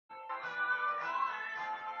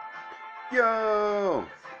Yo,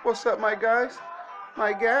 what's up, my guys?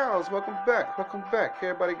 My gals, welcome back. Welcome back.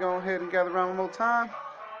 Everybody go ahead and gather around one more time.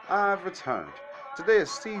 I've returned. Today is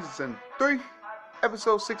season 3,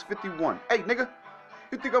 episode 651. Hey, nigga,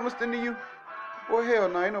 you think I'm listening to you? Well, hell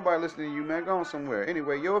no, ain't nobody listening to you, man. Go on somewhere.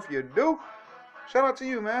 Anyway, yo, if you do, shout out to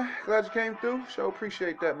you, man. Glad you came through. Sure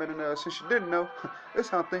appreciate that, man. And since you didn't know, this is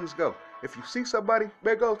how things go. If you see somebody,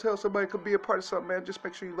 man, go tell somebody could be a part of something, man. Just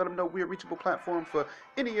make sure you let them know we're a reachable platform for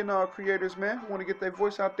any and all creators, man, who want to get their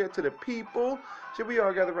voice out there to the people. Should we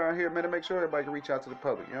all gather around here, man, to make sure everybody can reach out to the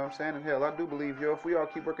public? You know what I'm saying? And hell, I do believe, yo, if we all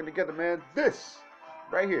keep working together, man, this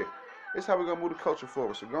right here is how we're going to move the culture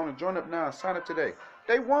forward. So go on and join up now. Sign up today.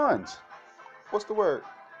 Day ones. What's the word?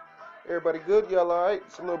 Everybody good? Y'all alright?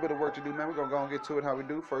 It's a little bit of work to do, man. We're going to go and get to it how we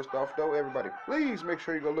do. First off, though, everybody, please make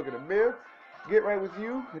sure you go look in the mirror. Get right with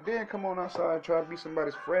you, and then come on outside and try to be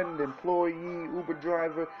somebody's friend, employee, Uber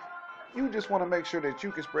driver. You just want to make sure that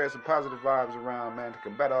you can spread some positive vibes around, man, to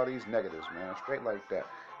combat all these negatives, man. Straight like that.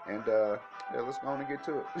 And, yeah, let's go on and get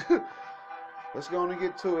to it. Let's go on and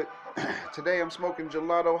get to it. Today I'm smoking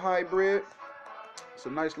Gelato Hybrid. It's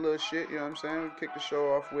a nice little shit, you know what I'm saying? We kick the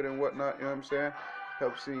show off with it and whatnot, you know what I'm saying?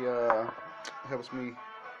 Helps me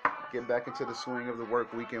get back into the swing of the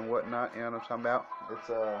work week and whatnot, you know what I'm talking about?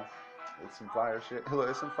 It's some fire shit. Look,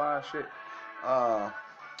 it's some fire shit. I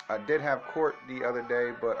did have court the other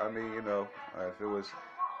day, but I mean, you know, if it was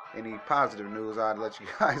any positive news, I'd let you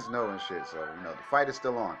guys know and shit. So, you know, the fight is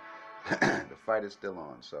still on. The fight is still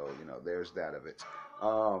on. So, you know, there's that of it.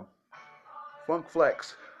 Funk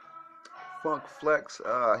Flex. Funk Flex,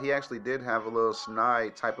 he actually did have a little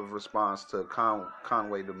snide type of response to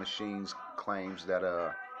Conway the Machine's claims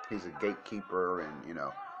that he's a gatekeeper and, you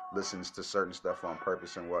know, listens to certain stuff on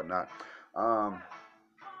purpose and whatnot.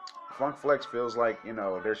 Funk Flex feels like, you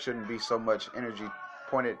know, there shouldn't be so much energy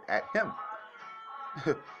pointed at him.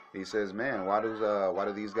 He says, man, why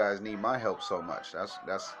do these guys need my help so much?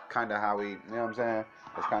 That's kind of how he, you know what I'm saying?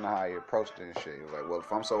 That's kind of how he approached it and shit. He was like, well,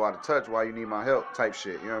 if I'm so out of touch, why you need my help type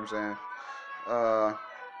shit, you know what I'm saying?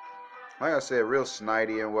 Like I said, real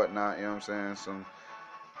snidey and whatnot, you know what I'm saying? Some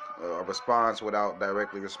a response without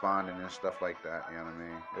directly responding and stuff like that, you know what I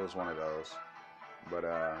mean? It was one of those. But,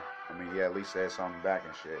 I mean, yeah, at least said something back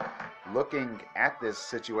and shit. Looking at this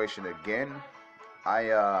situation again,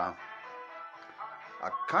 I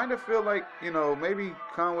kind of feel like, you know, maybe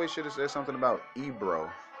Conway should have said something about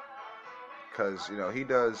Ebro. Because, you know, he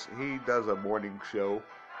does a morning show.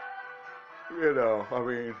 You know, I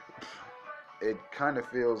mean, it kind of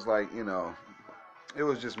feels like, you know, it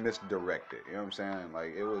was just misdirected. You know what I'm saying?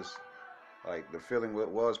 Like, it was, like, the feeling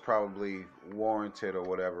was probably warranted or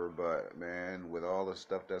whatever, but, man, with all the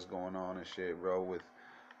stuff that's going on and shit, bro, with,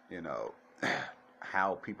 you know,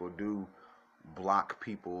 how people do block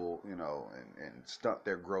people, you know, and stunt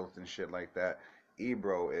their growth and shit like that,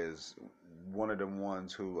 Ebro is one of them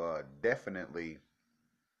ones who definitely,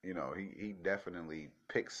 you know, he definitely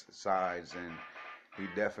picks sides and he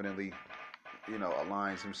definitely, you know,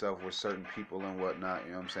 aligns himself with certain people and whatnot.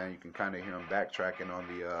 You know what I'm saying? You can kind of hear him backtracking on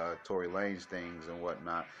the Tory Lanez things and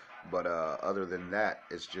whatnot. But other than that,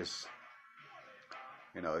 it's just,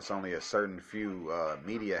 you know, it's only a certain few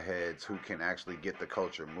media heads who can actually get the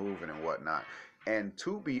culture moving and whatnot. And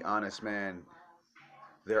to be honest, man,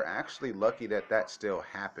 they're actually lucky that that still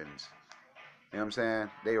happens. You know what I'm saying?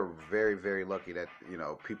 They are very, very lucky that, you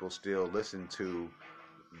know, people still listen to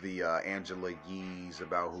the Angela Yees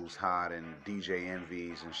about who's hot and DJ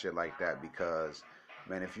Envies and shit like that because,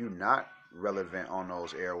 man, if you're not relevant on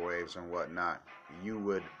those airwaves and whatnot, you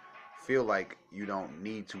would feel like you don't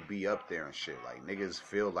need to be up there and shit. Like, niggas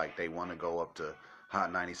feel like they want to go up to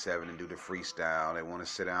Hot 97 and do the freestyle. They want to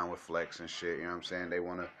sit down with Flex and shit, you know what I'm saying? They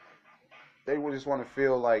would just want to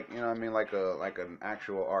feel like, you know what I mean, like an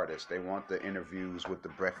actual artist. They want the interviews with the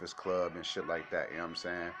Breakfast Club and shit like that, you know what I'm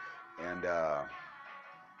saying? And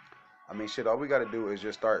I mean, shit, all we got to do is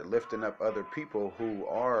just start lifting up other people who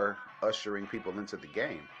are ushering people into the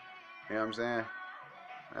game. You know what I'm saying?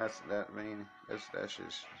 That's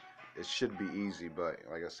just, it should be easy, but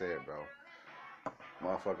like I said, bro,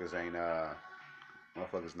 motherfuckers ain't,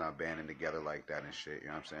 motherfuckers not banding together like that and shit, you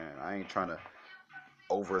know what I'm saying? I ain't trying to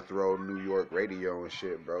overthrow New York radio and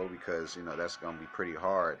shit, bro, because, you know, that's gonna be pretty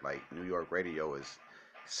hard. Like, New York radio is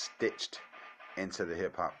stitched into the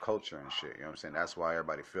hip hop culture and shit. You know what I'm saying? That's why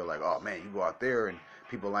everybody feel like, oh man, you go out there and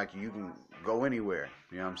people like you can go anywhere.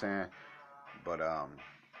 You know what I'm saying? But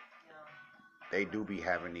they do be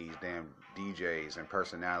having these damn DJs and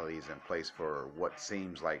personalities in place for what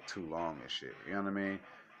seems like too long and shit. You know what I mean?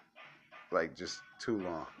 Like, just too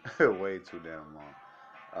long. Way too damn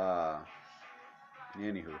long.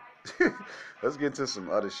 Anywho, let's get to some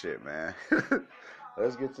other shit, man.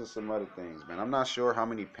 Let's get to some other things, man. I'm not sure how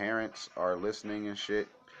many parents are listening and shit,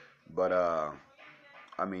 but I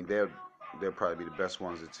mean they'll probably be the best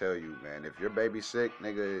ones to tell you, man. If your baby's sick,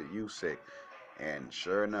 nigga, you sick. And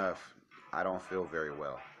sure enough, I don't feel very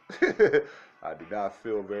well. I do not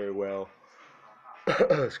feel very well.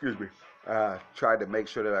 Excuse me. Tried to make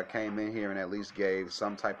sure that I came in here and at least gave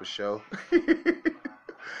some type of show. You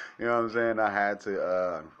know what I'm saying? I had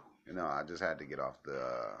to, I just had to get off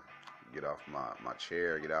my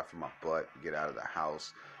chair, get off of my butt, get out of the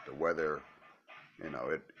house. The weather,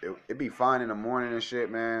 it'd be fine in the morning and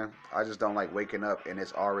shit, man. I just don't like waking up and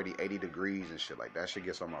it's already 80 degrees and shit. Like that shit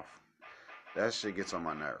gets on my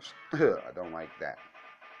nerves. I don't like that.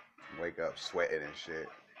 Wake up sweating and shit.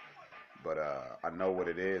 But I know what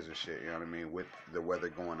it is and shit. You know what I mean? With the weather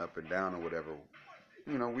going up and down or whatever.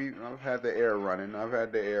 I've had the air running. I've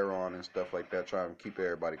had the air on and stuff like that, trying to keep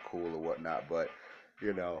everybody cool or whatnot. But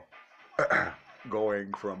you know,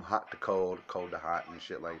 going from hot to cold, cold to hot and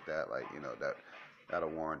shit like that, like that'll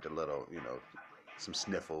warrant a little, some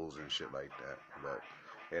sniffles and shit like that. But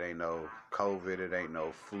it ain't no COVID, it ain't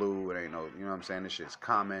no flu, it ain't no, you know what I'm saying? This shit's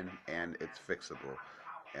common and it's fixable.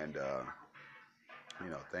 And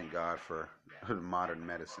thank God for modern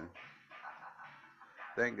medicine.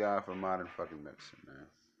 Thank God for modern fucking medicine, man,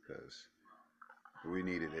 because we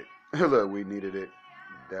needed it. Look, we needed it.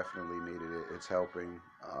 Definitely needed it. It's helping.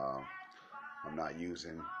 I'm not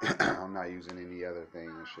using any other thing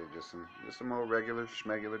and shit. Just some old regular,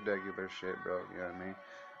 schmegular, degular shit, bro. You know what I mean?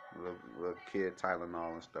 Little kid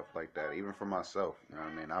Tylenol and stuff like that. Even for myself, you know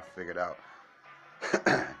what I mean? I figured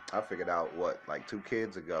out what, like 2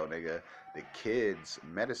 kids ago, nigga, the kids'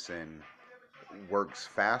 medicine works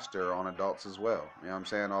faster on adults as well. You know what I'm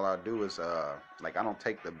saying? All I do is, I don't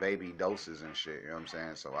take the baby doses and shit, you know what I'm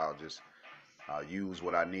saying? So I'll use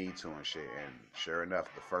what I need to and shit. And sure enough,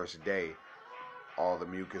 the first day, all the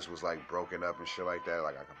mucus was like broken up and shit like that.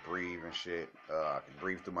 Like I could breathe and shit. I could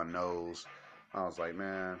breathe through my nose. I was like,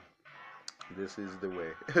 man, this is the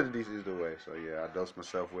way. This is the way. So yeah, I dosed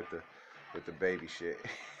myself with the baby shit.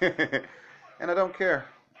 And I don't care.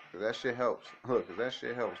 Cause that shit helps. Look, cause that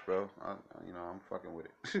shit helps, bro. I'm fucking with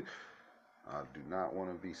it. I do not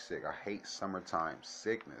want to be sick. I hate summertime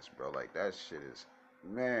sickness, bro. Like that shit is,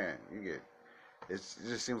 man. It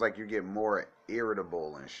just seems like you get more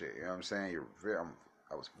irritable and shit. You know what I'm saying?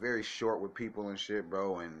 I was very short with people and shit,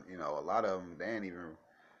 bro. And a lot of them they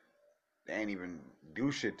ain't even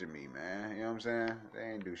do shit to me, man. You know what I'm saying? They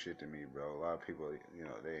ain't do shit to me, bro. A lot of people,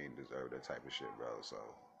 they ain't deserve that type of shit, bro. So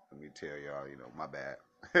let me tell y'all, my bad.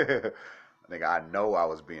 I know I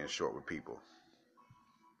was being short with people.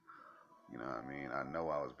 You know what I mean? I know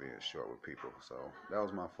I was being short with people. So that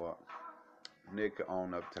was my fault. Nick could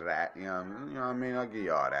own up to that. You know what I mean? I'll give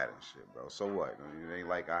y'all that and shit, bro. So what? It ain't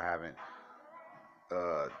like I haven't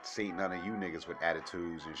seen none of you niggas with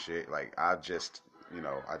attitudes and shit. Like I just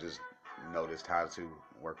noticed how to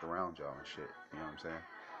work around y'all and shit. You know what I'm saying?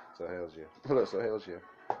 So hell's yeah. So hell's yeah.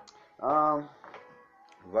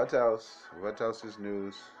 What else? What else is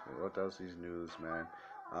news? What else is news, man?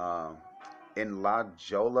 In La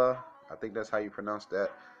Jolla, I think that's how you pronounce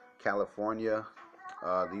that, California.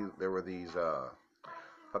 There were these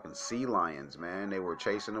fucking sea lions, man. They were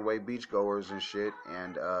chasing away beachgoers and shit.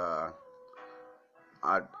 And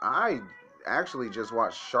I actually just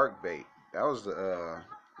watched Shark Bait. That was a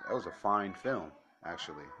fine film.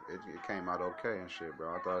 Actually, it came out okay and shit,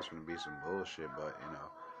 bro. I thought it was gonna be some bullshit, but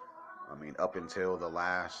I mean, up until the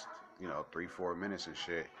last 3-4 minutes and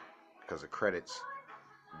shit, because of credits.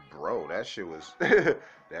 Bro, that shit was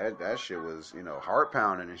that shit was heart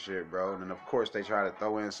pounding and shit, bro. And then of course they try to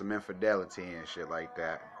throw in some infidelity and shit like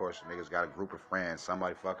that. Of course, niggas got a group of friends,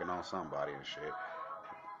 somebody fucking on somebody and shit.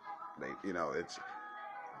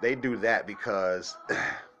 They do that because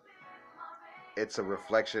it's a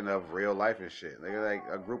reflection of real life and shit. Like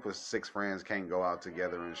a group of 6 friends can't go out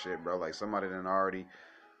together and shit, bro. Like somebody done already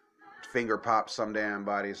finger popped some damn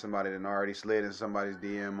body, somebody that already slid in somebody's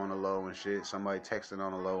DM on the low and shit, somebody texting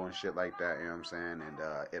on the low and shit like that, you know what I'm saying? And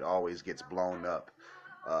it always gets blown up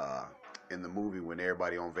in the movie when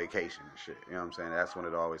everybody on vacation and shit, you know what I'm saying? That's when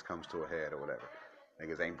it always comes to a head or whatever.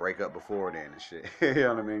 Niggas ain't break up before then and shit, you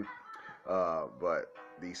know what I mean? But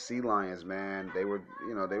these sea lions, man, they were,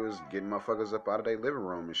 they was getting motherfuckers up out of their living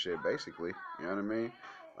room and shit, basically, you know what I mean?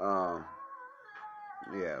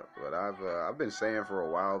 Yeah, but I've been saying for a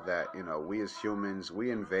while that we as humans we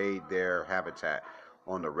invade their habitat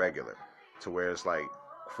on the regular, to where it's like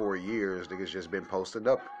for years niggas just been posted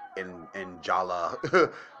up in Jolla,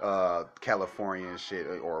 California and shit,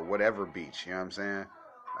 or whatever beach, you know what I'm saying?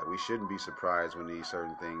 Like, we shouldn't be surprised when these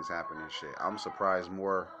certain things happen and shit. I'm surprised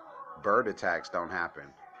more bird attacks don't happen.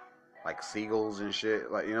 Like seagulls and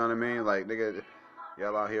shit. Like, you know what I mean? Like, nigga,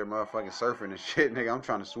 y'all out here motherfucking surfing and shit, nigga. I'm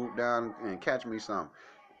trying to swoop down and catch me some.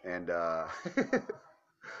 And that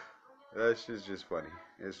shit's just funny.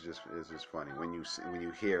 It's just funny when you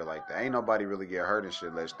hear like that. Ain't nobody really get hurt and shit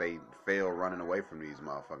unless they fail running away from these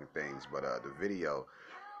motherfucking things. But the video,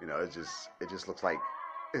 it just looks like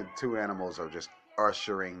two animals are just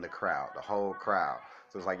ushering the crowd, the whole crowd.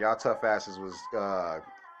 So it's like y'all tough asses was you're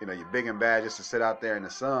big and bad just to sit out there in the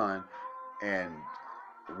sun and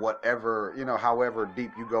whatever, however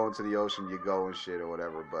deep you go into the ocean, you go and shit or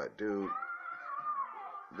whatever. But dude,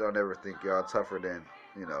 don't ever think y'all tougher than,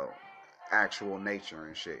 actual nature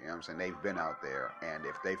and shit. You know what I'm saying? They've been out there, and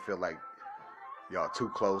if they feel like y'all too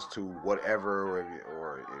close to whatever,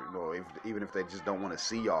 even if they just don't want to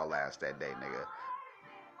see y'all last that day, nigga,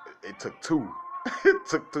 it took two. It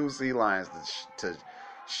took two sea lions to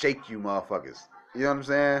shake you motherfuckers. You know what I'm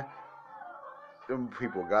saying? Them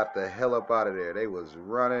people got the hell up out of there. They was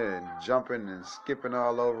running and jumping and skipping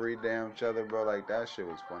all over each other, bro. Like, that shit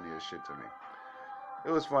was funny as shit to me.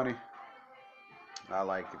 It was funny. I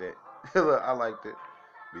liked it. I liked it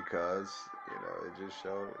because it just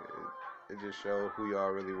showed who y'all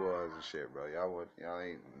really was and shit, bro. Y'all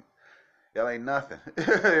ain't nothing. You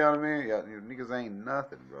know what I mean? Y'all niggas ain't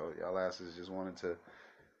nothing, bro. Y'all asses just wanted to,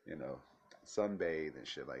 sunbathe and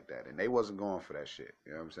shit like that. And they wasn't going for that shit.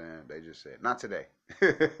 You know what I'm saying? They just said, not today.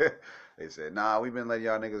 They said, nah, we've been letting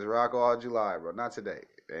y'all niggas rock all July, bro. Not today.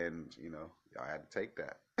 And, y'all had to take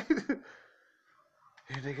that. You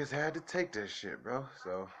niggas had to take that shit, bro.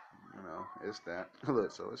 So, it's that.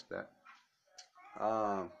 Look, so it's that.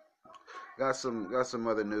 Got some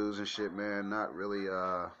other news and shit, man. Not really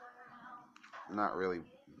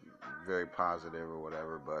very positive or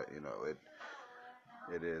whatever, but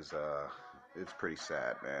it is it's pretty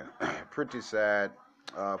sad, man. Pretty sad.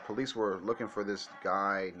 Police were looking for this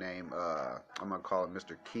guy named I'm gonna call him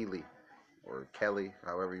Mr. Keeley or Kelly,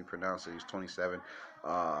 however you pronounce it. He's 27.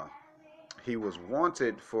 He was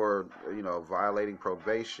wanted for violating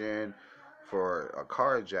probation for a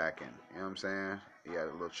carjacking. You know what I'm saying? He had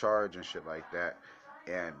a little charge and shit like that.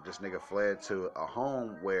 And this nigga fled to a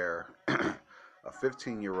home where a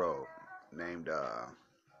 15-year-old named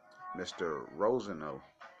Mr. Rosano.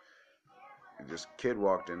 This kid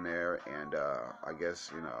walked in there, and I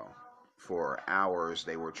guess, for hours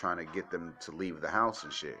they were trying to get them to leave the house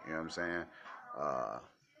and shit. You know what I'm saying?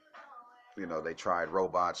 They tried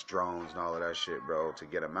robots, drones, and all of that shit, bro, to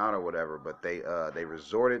get them out or whatever. But they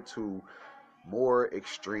resorted to more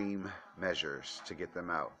extreme measures to get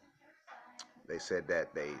them out. They said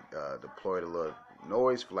that they deployed a little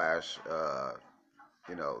noise flash,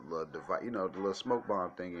 little device, the little smoke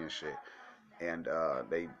bomb thing and shit. And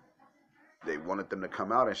they wanted them to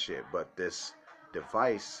come out and shit, but this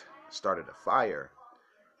device started a fire,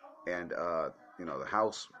 and the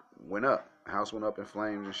house went up. The house went up in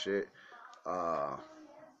flames and shit. The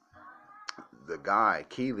guy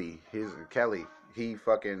Kelly, he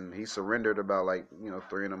surrendered about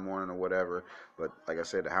 3 in the morning or whatever. But like I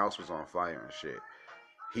said, the house was on fire and shit.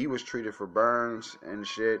 He was treated for burns and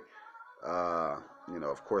shit.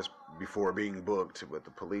 Of course, before being booked. But the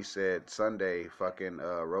police said Sunday,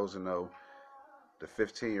 Rosano, the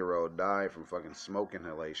 15-year-old, died from fucking smoke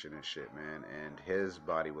inhalation and shit, man. And his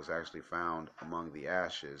body was actually found among the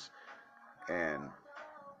ashes. And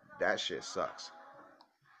that shit sucks.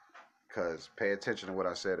 Because pay attention to what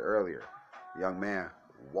I said earlier. Young man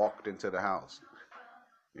walked into the house.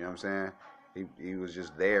 You know what I'm saying? He was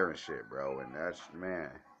just there and shit, bro. And that's, man,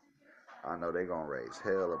 I know they gonna raise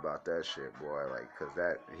hell about that shit, boy.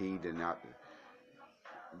 Because he did not.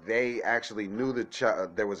 They actually knew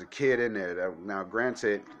there was a kid in there. Now,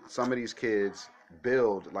 granted, some of these kids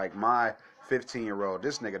build like my 15-year-old.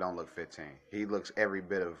 This nigga don't look 15. He looks every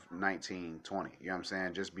bit of 19, 20. You know what I'm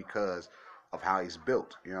saying? Just because of how he's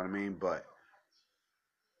built. You know what I mean? But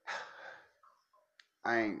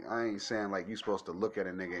I ain't saying like you supposed to look at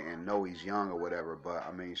a nigga and know he's young or whatever. But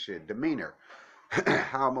I mean, shit, demeanor.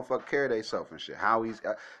 How a motherfucker carry themselves and shit. How he's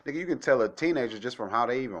nigga, you can tell a teenager just from how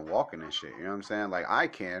they even walking and shit. You know what I'm saying? Like I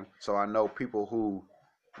can, so I know people who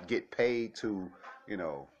get paid to,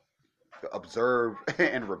 observe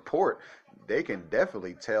and report. They can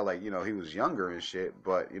definitely tell, like, he was younger and shit.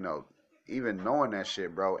 But even knowing that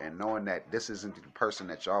shit, bro, and knowing that this isn't the person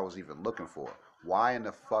that y'all was even looking for, why in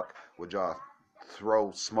the fuck would y'all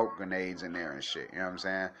throw smoke grenades in there and shit? You know what I'm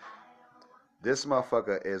saying? This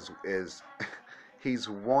motherfucker is he's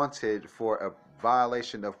wanted for a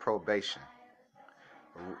violation of probation.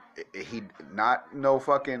 he not no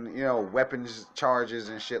fucking weapons charges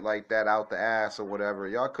and shit like that out the ass or whatever.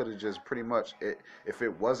 Y'all could have just pretty much if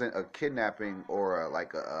it wasn't a kidnapping or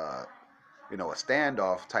like a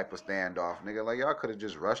standoff type of standoff, nigga. Like y'all could have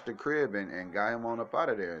just rushed the crib and got him on up out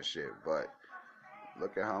of there and shit. But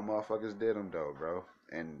look at how motherfuckers did him though, bro.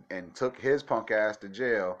 And took his punk ass to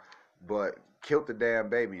jail, but killed the damn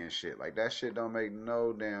baby and shit. Like that shit don't make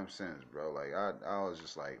no damn sense, bro. Like I was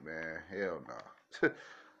just like, man, hell no.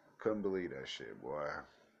 Couldn't believe that shit, boy.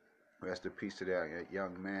 Rest in peace to that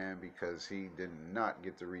young man because he did not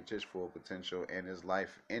get to reach his full potential and his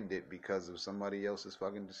life ended because of somebody else's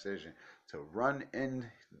fucking decision to run in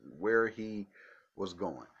where he was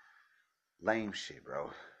going. Lame shit,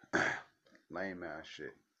 bro. Lame ass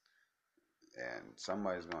shit. And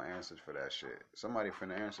somebody's gonna answer for that shit. Somebody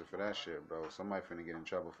finna answer for that shit, bro. Somebody finna get in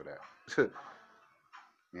trouble for that.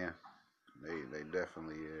 Yeah, they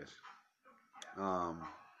definitely is.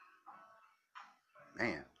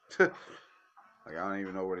 Man. Like I don't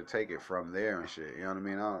even know where to take it from there and shit. You know what I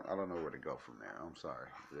mean? I don't know where to go from there. I'm sorry.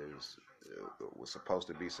 It was supposed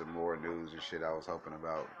to be some more news and shit I was hoping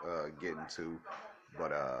about getting to,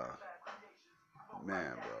 but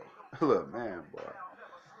man, bro. Look, man, boy.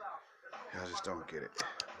 I just don't get it.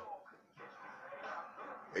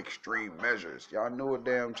 Extreme measures. Y'all knew a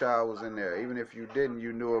damn child was in there. Even if you didn't,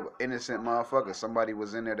 you knew an innocent motherfucker. Somebody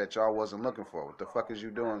was in there that y'all wasn't looking for. What the fuck is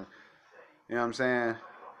you doing? You know what I'm saying?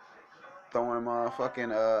 Throwing motherfucking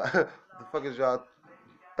the fuck is y'all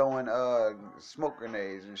throwing smoke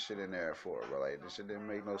grenades and shit in there for, bro? Like this shit didn't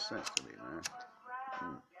make no sense to me, man.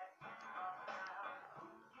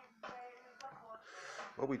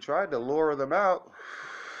 Well, we tried to lure them out.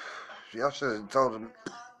 Y'all should have told them.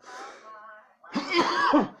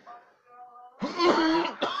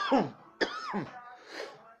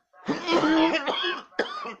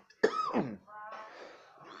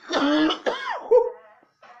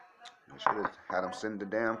 Should have had him send the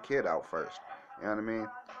damn kid out first. You know what I mean?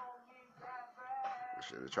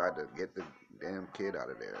 Should have tried to get the damn kid out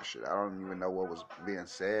of there and shit. I don't even know what was being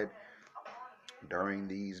said during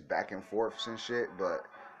these back and forths and shit, but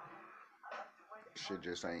shit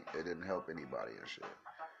just ain't, it didn't help anybody and shit.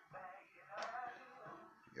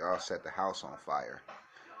 Y'all set the house on fire.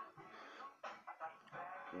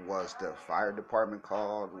 Was the fire department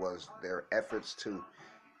called? Was there efforts to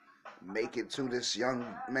make it to this young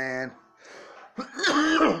man?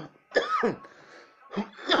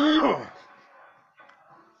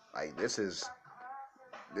 Like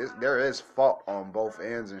there is fault on both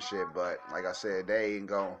ends and shit, but like I said, they ain't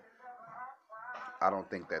going. I don't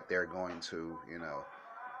think that they're going to,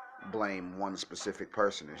 blame one specific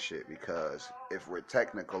person and shit, because if we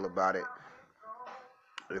technical about it,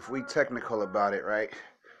 right?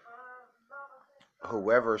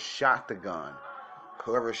 Whoever shot the gun,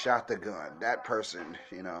 that person,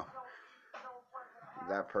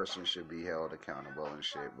 that person should be held accountable and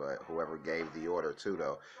shit. But whoever gave the order too,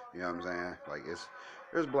 though, you know what I'm saying? Like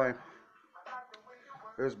there's blame.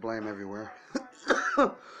 There's blame everywhere.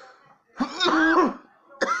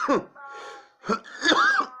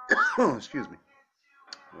 Excuse me.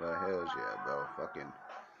 Well, hell's yeah, bro. Fucking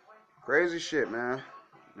crazy shit, man.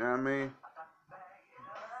 You know what I mean?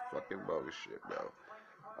 Fucking bogus shit, bro.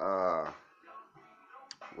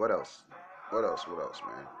 What else? What else,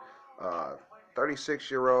 man?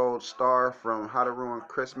 36-year-old star from How to Ruin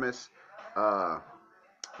Christmas,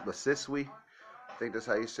 Basiswi. I think that's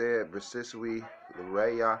how you say it. Basiswi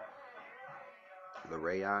Laraya,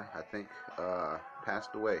 I think,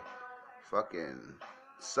 passed away. Fucking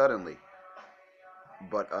suddenly.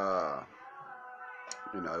 But,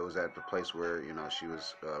 it was at the place where, she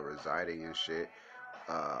was residing and shit.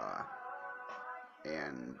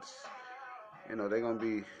 And, they're going to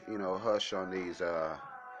be, hush on these,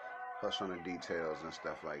 hush on the details and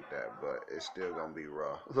stuff like that, but it's still gonna be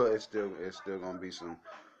raw. It's still gonna be some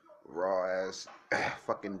raw ass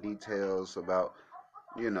fucking details about,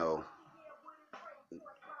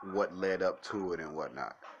 what led up to it and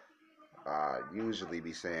whatnot. Usually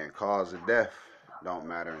be saying cause of death don't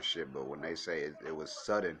matter and shit, but when they say it was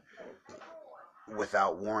sudden,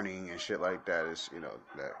 without warning and shit like that, it's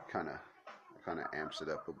that kind of amps it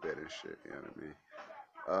up a bit and shit. You know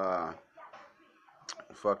what I mean?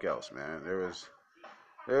 Fuck else, man.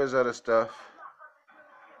 There's other stuff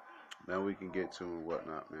that we can get to and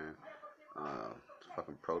whatnot, man.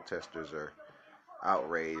 Fucking protesters are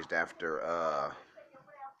outraged after a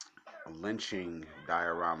lynching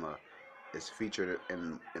diorama is featured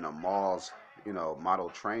in a mall's model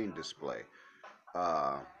train display.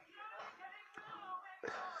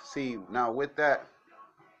 See, now with that,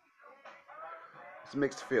 it's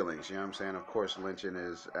mixed feelings, you know what I'm saying? Of course, lynching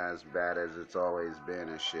is as bad as it's always been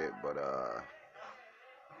and shit, but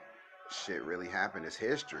shit really happened. It's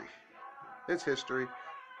history. It's history.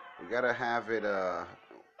 We gotta have it.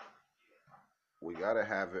 We gotta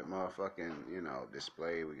have it, motherfucking,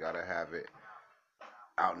 displayed. We gotta have it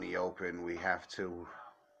out in the open. We have to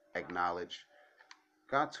acknowledge.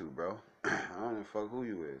 Got to, bro. I don't give a fuck who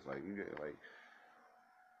you is. Like you get like,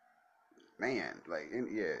 man, like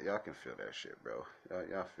yeah, y'all can feel that shit, bro.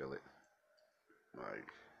 Y'all feel it. Like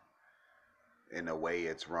in a way,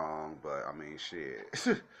 it's wrong, but I mean, shit.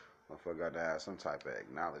 Motherfucker got to have some type of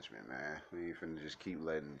acknowledgement, man. We ain't finna just keep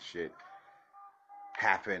letting shit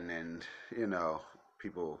happen and,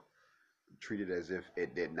 people treat it as if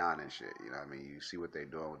it did not and shit. You know what I mean? You see what they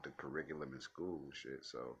doing with the curriculum in school and shit.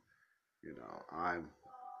 So,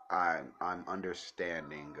 I'm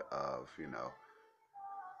understanding of,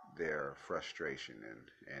 their frustration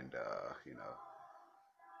and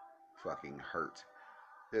fucking hurt.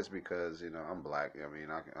 Just because, I'm black. I mean,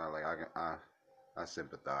 I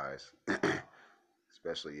sympathize.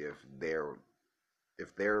 Especially if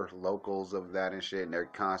they're locals of that and shit, and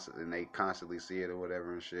they constantly see it or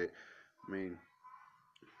whatever and shit. I mean,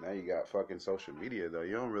 now you got fucking social media though.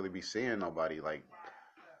 You don't really be seeing nobody like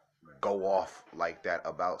go off like that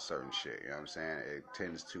about certain shit. You know what I'm saying? It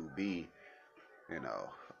tends to be,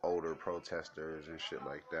 older protesters and shit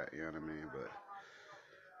like that. You know what I mean? But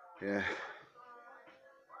yeah.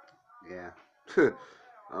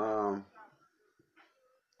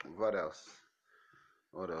 What else?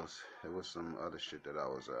 What else? There was some other shit that I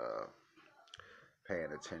was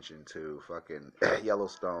paying attention to. Fucking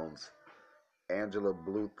Yellowstone's Angela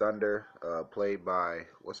Blue Thunder, played by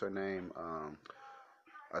what's her name?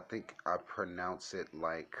 I think I pronounce it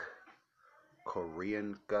like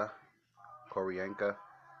Koreanka,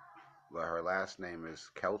 but her last name is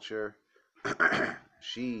Kelcher.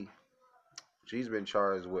 She's been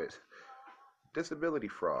charged with disability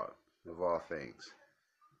fraud of all things.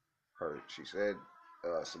 She said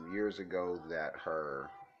some years ago that her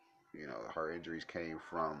injuries came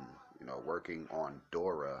from working on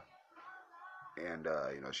Dora, and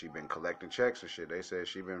she'd been collecting checks and shit. They said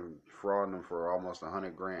she'd been frauding them for almost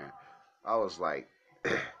 $100 grand. I was like,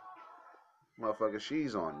 motherfucker,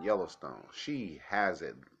 she's on Yellowstone. She has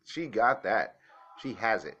it. She got that. She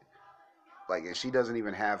has it. Like, and she doesn't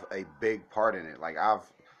even have a big part in it. Like,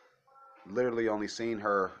 I've literally only seen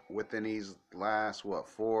her within these last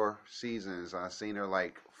 4 seasons. I've seen her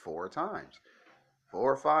like 4 times,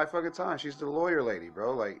 4 or 5 fucking times. She's the lawyer lady,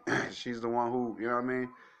 bro. Like she's the one who, you know what I mean?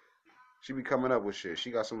 She be coming up with shit.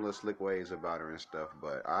 She got some little slick ways about her and stuff.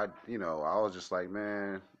 But I was just like,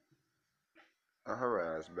 man,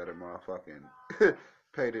 her ass better motherfucking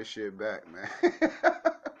pay this shit back, man.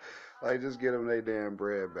 Like, just get them their damn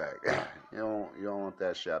bread back. You don't want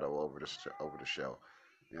that shadow over the show.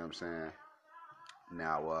 You know what I'm saying?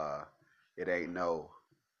 Now, it ain't no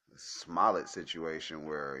Smollett situation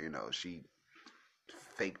where, she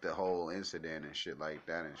faked the whole incident and shit like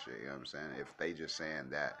that and shit. You know what I'm saying? If they just saying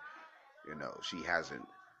that, she hasn't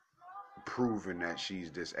proven that she's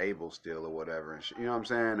disabled still or whatever, and you know what I'm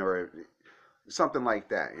saying? Or something like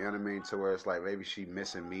that. You know what I mean? To where it's like maybe she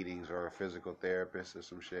missing meetings or a physical therapist or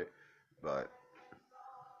some shit. But,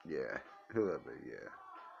 yeah. Whoever, yeah.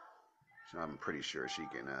 So I'm pretty sure she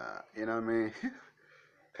can, you know what I mean?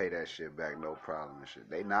 Pay that shit back, no problem and shit.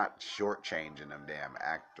 They not shortchanging them damn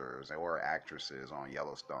actors or actresses on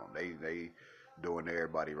Yellowstone. They doing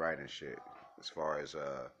everybody right and shit. As far as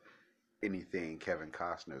anything Kevin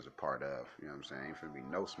Costner is a part of, you know what I'm saying? Ain't finna be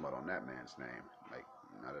no smut on that man's name, like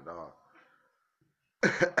not at all.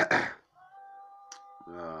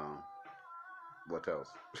 What else?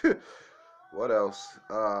 What else?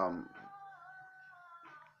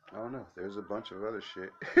 I don't know. There's a bunch of other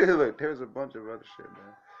shit. Look, there's a bunch of other shit,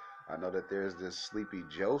 man. I know that there's this Sleepy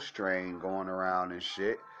Joe strain going around and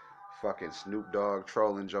shit. Fucking Snoop Dogg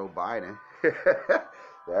trolling Joe Biden.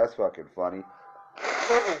 That's fucking funny.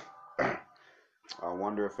 I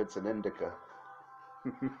wonder if it's an indica.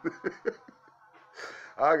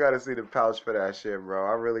 I gotta see the pouch for that shit, bro.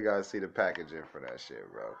 I really gotta see the packaging for that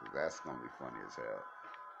shit, bro. Cause that's gonna be funny as hell.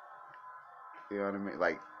 You know what I mean?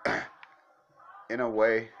 Like, in a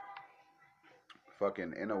way,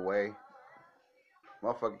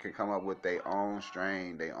 motherfucker can come up with their own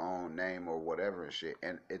strain, their own name or whatever and shit.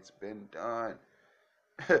 And it's been done.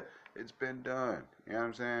 It's been done. You know what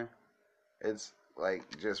I'm saying? It's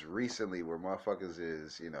like just recently where motherfuckers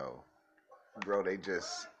is, bro, they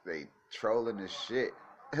trolling the shit.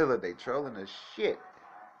 They trolling the shit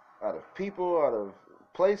out of people, out of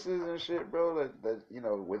places and shit, bro, that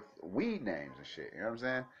with weed names and shit. You know what I'm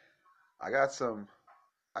saying? I got some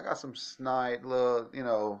I got some snide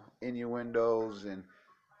little, innuendos and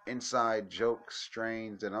inside joke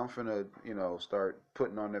strains that I'm finna, start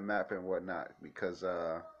putting on the map and whatnot. Because,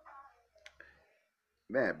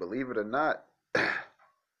 man, believe it or not,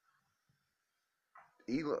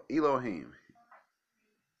 Elohim,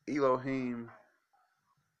 Elohim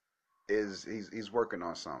he's working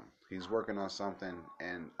on something. He's working on something,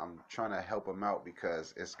 and I'm trying to help him out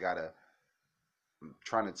because it's gotta. I'm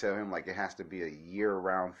trying to tell him like it has to be a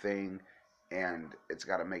year-round thing, and it's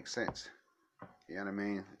gotta make sense. You know what I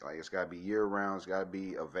mean? Like it's gotta be year-round. It's gotta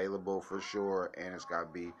be available for sure, and it's gotta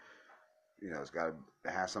be, it's gotta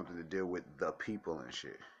have something to do with the people and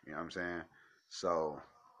shit. You know what I'm saying? So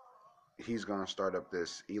he's gonna start up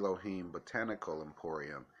this Elohim Botanical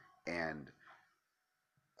Emporium, and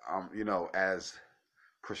as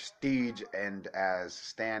prestige and as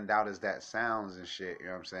stand out as that sounds and shit, you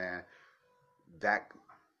know what I'm saying? That,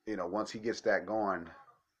 once he gets that going,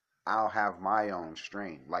 I'll have my own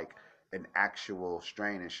strain, like an actual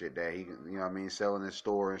strain and shit that he can, you know what I mean, sell in his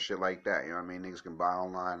store and shit like that. You know what I mean? Niggas can buy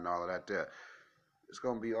online and all of that there. It's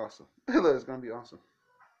gonna be awesome. It's gonna be awesome.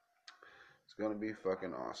 It's gonna be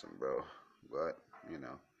fucking awesome, bro. But,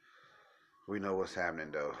 we know what's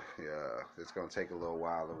happening though. Yeah, it's gonna take a little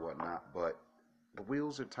while or whatnot, but the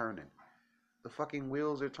wheels are turning. The fucking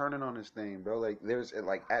wheels are turning on this thing, bro. Like there's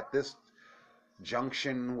like at this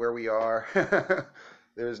junction where we are,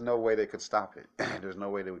 there's no way they could stop it. There's no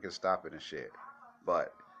way that we could stop it and shit.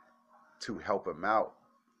 But to help him out,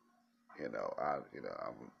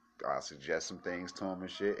 I'll suggest some things to him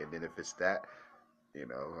and shit, and then if it's that,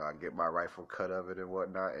 I get my rightful cut of it and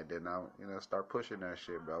whatnot, and then I'll start pushing that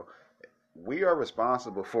shit, bro. We are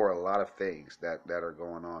responsible for a lot of things that are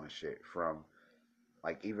going on and shit. From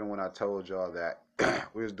like even when I told y'all that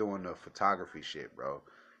we was doing the photography shit, bro.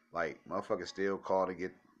 Like motherfuckers still call to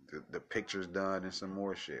get the pictures done and some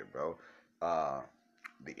more shit, bro. Uh,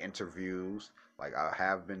 the interviews, like I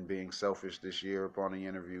have been being selfish this year upon the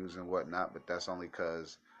interviews and whatnot, but that's only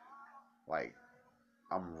cause like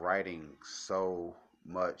I'm writing so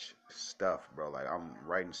much stuff, bro. Like I'm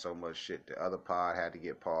writing so much shit. The other pod had to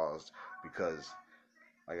get paused because,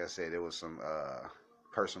 like I said, there was some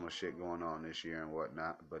personal shit going on this year and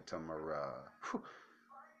whatnot. But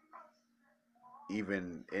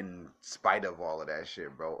even in spite of all of that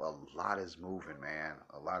shit, bro, a lot is moving, man.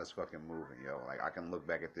 A lot is fucking moving, yo. Like I can look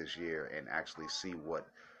back at this year and actually see what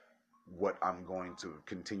I'm going to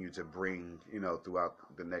continue to bring, throughout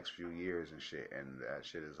the next few years and shit. And that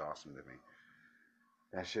shit is awesome to me.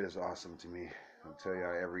 That shit is awesome to me. I'll tell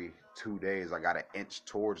y'all every 2 days I gotta inch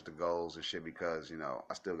towards the goals and shit because,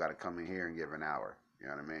 I still gotta come in here and give an hour. You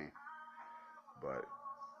know what I mean? But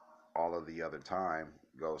all of the other time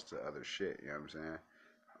goes to other shit, you know what I'm saying?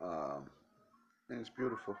 And it's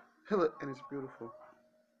beautiful. And it's beautiful.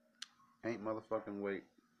 Ain't motherfucking wait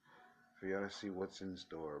for y'all to see what's in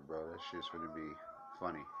store, bro. That shit's gonna be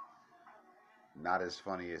funny. Not as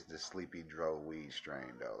funny as the Sleepy Dro weed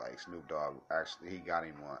strain though. Like Snoop Dogg, actually, he got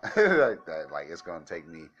him one like that. Like it's gonna take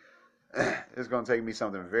me, it's gonna take me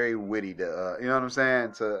something very witty to, you know what I'm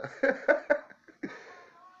saying? To,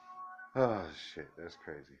 oh shit, that's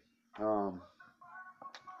crazy. Um,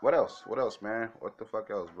 what else? What else, man? What the fuck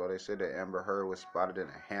else, bro? They said that Amber Heard was spotted in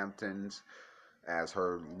the Hamptons as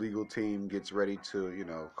her legal team gets ready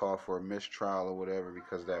to, call for a mistrial or whatever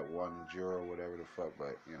because that one juror or whatever the fuck.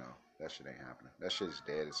 But that shit ain't happening. That shit's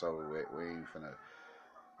dead. It's over with. We ain't finna.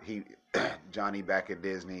 He Johnny back at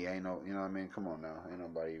Disney. Ain't no. You know what I mean? Come on now. Ain't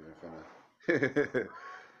nobody even finna.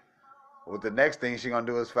 Well, the next thing she gonna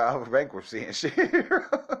do is file for bankruptcy and shit.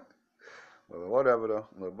 But whatever though.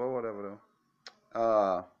 But whatever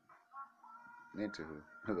though. Into who?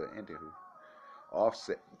 Into who?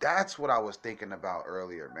 Offset. That's what I was thinking about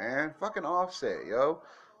earlier, man. Fucking Offset, yo.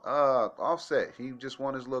 Offset. He just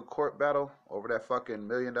won his little court battle over that fucking $1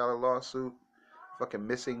 million lawsuit. Fucking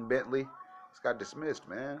missing Bentley. It's got dismissed,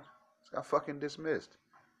 man. It's got fucking dismissed.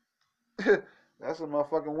 That's a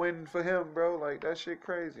motherfucking win for him, bro. Like that shit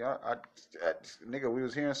crazy. Nigga, we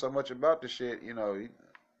was hearing so much about the shit. He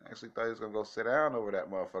actually thought he was gonna go sit down over that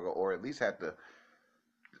motherfucker, or at least had to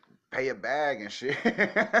pay a bag and shit.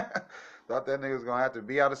 Thought that nigga was gonna have to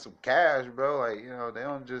be out of some cash, bro. Like, they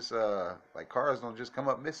don't just like cars don't just come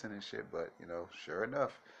up missing and shit. But sure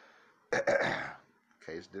enough,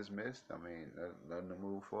 case dismissed. I mean, nothing to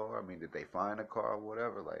move for. I mean, did they find a car or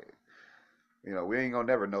whatever? Like, we ain't gonna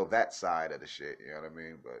never know that side of the shit. You know what I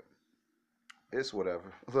mean? But it's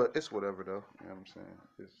whatever. Look, it's whatever though. You know what I'm saying?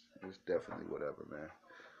 It's definitely whatever, man.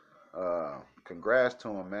 Congrats to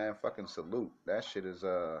him, man. Fucking salute. That shit is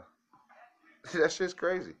that shit's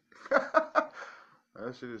crazy.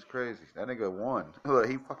 That shit is crazy. That nigga won. Look,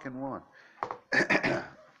 he fucking won.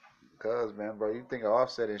 Cause man, bro, you think of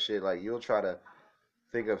Offset and shit, like you'll try to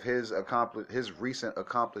think of his recent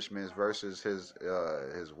accomplishments versus his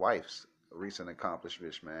wife's recent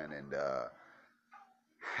accomplishments, man, and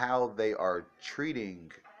how they are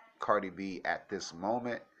treating Cardi B at this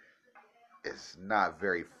moment is not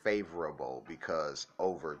very favorable because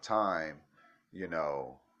over time, you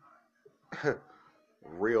know,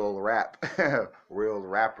 real rap, real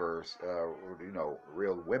rappers,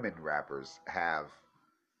 real women rappers have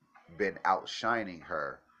been outshining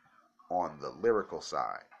her on the lyrical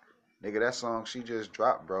side. Nigga, that song she just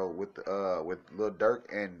dropped, bro, with Lil Durk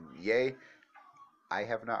and Ye, I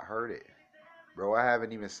have not heard it, bro. I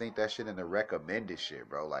haven't even seen that shit in the recommended shit,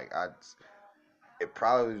 bro. Like it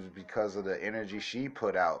probably was because of the energy she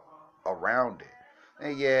put out around it.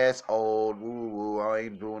 And yeah, it's old. Woo woo. I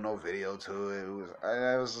ain't doing no video to it.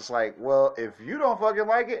 I was just like, well, if you don't fucking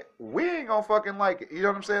like it, we ain't gonna fucking like it. You know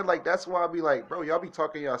what I'm saying? Like that's why I be like, bro, y'all be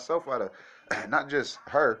talking yourself out of not just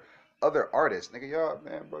her, other artists, nigga. Y'all,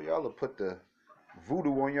 man, bro, y'all will put the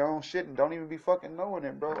voodoo on your own shit and don't even be fucking knowing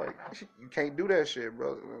it, bro. Like you can't do that shit,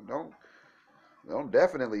 bro. Don't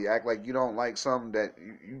definitely act like you don't like something that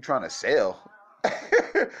you trying to sell.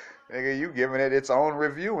 Nigga, you giving it its own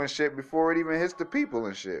review and shit before it even hits the people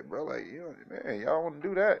and shit, bro. Like, man, y'all want to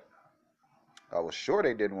do that? I was sure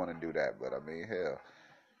they didn't want to do that, but I mean, hell,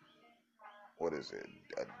 what is it?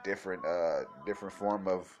 A different form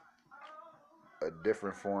of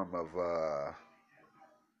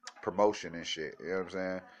promotion and shit. You know what I'm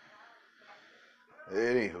saying?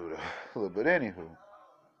 Anywho, but anywho,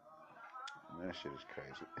 man, that shit is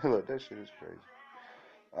crazy. Look, that shit is crazy.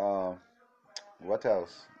 Um, what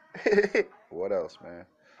else? What else, man?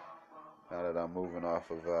 Now that I'm moving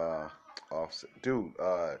off of dude,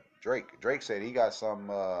 Drake said he's got something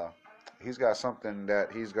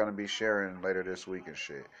that he's gonna be sharing later this week and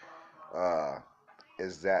shit. Uh,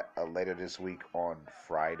 is that later this week on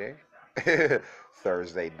Friday?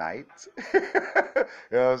 Thursday night. You know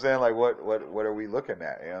what I'm saying? Like what are we looking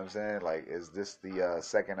at? You know what I'm saying? Like is this the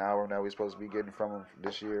second album that we're supposed to be getting from him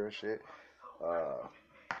this year and shit? Uh,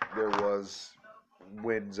 there was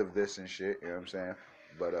winds of this and shit, you know what I'm saying?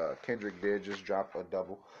 But Kendrick did just drop a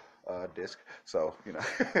double disc, so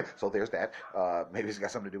so there's that. Maybe it's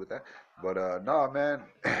got something to do with that. But no, man,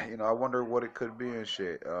 I wonder what it could be and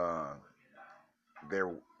shit.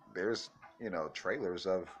 There's trailers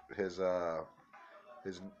of his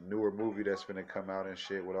newer movie that's gonna come out and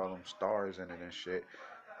shit with all them stars in it and shit.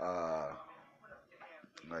 Uh,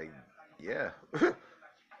 like yeah,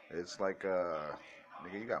 it's like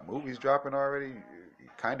nigga, you got movies dropping already. You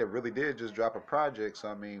kind of really did just drop a project. So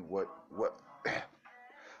I mean, what?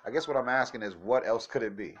 I guess what I'm asking is, what else could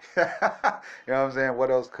it be? You know what I'm saying? What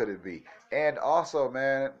else could it be? And also,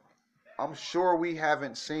 man, I'm sure we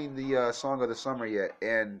haven't seen the song of the summer yet,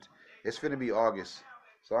 and it's finna be August.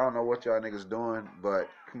 So I don't know what y'all niggas doing, but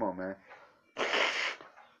come on, man.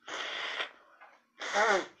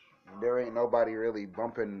 There ain't nobody really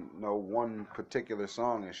bumping no one particular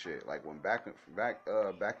song and shit. Like when Back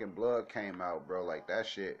in Blood came out, bro, like that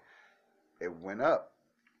shit, it went up.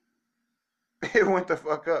 It went the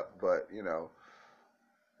fuck up. But we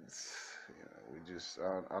just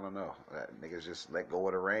I don't know. Niggas just let go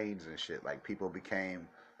of the reins and shit. Like people became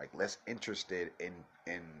like less interested in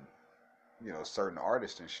certain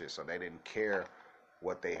artists and shit, so they didn't care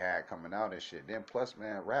what they had coming out and shit. Then plus,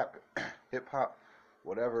 man, rap, hip hop,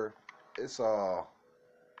 whatever, it's all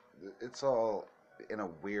it's all in a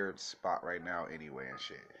weird spot right now anyway and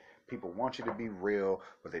shit. People want you to be real,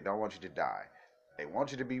 but they don't want you to die. They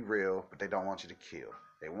want you to be real, but they don't want you to kill.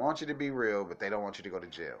 They want you to be real, but they don't want you to go to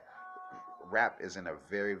jail. Rap is in a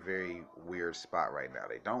very, very weird spot right now.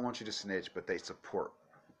 They don't want you to snitch, but they support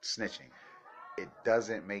snitching. It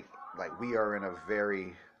doesn't make, like, we are in a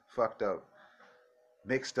very fucked up,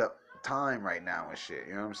 mixed up time right now and shit.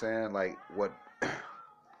 You know what I'm saying? Like,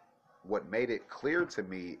 what made it clear to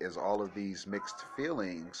me is all of these mixed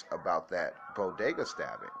feelings about that bodega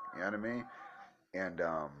stabbing. You know what I mean? And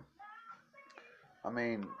I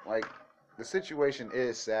mean, like, the situation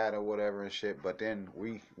is sad or whatever and shit, but then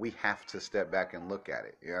we have to step back and look at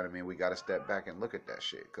it. You know what I mean? We got to step back and look at that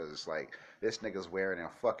shit, because it's like this nigga's wearing a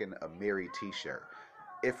fucking Amiri t-shirt.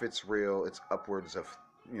 If it's real, it's upwards of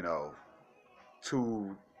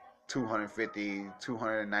two 250,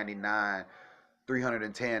 299,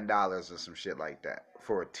 $310 or some shit like that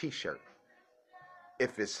for a t-shirt.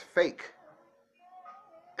 If it's fake,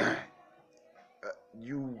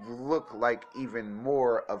 you look like even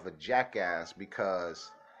more of a jackass, because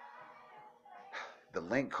The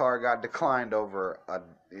link card got declined over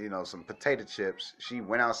some potato chips. She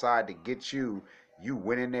went outside to get you. You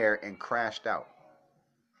went in there and crashed out.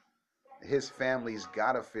 His family's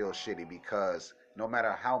gotta feel shitty because no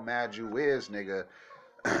matter how mad you is, nigga,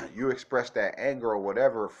 you express that anger or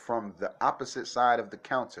whatever from the opposite side of the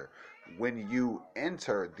counter. When you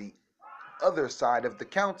enter the other side of the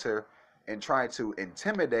counter and try to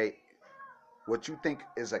intimidate what you think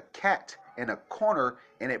is a cat in a corner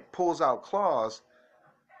and it pulls out claws,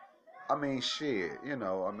 I mean, shit,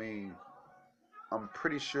 I'm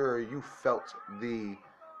pretty sure you felt the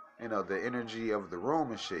energy of the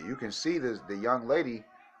room and shit. You can see the young lady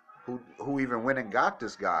who even went and got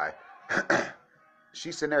this guy.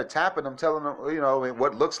 She's sitting there tapping him, telling him,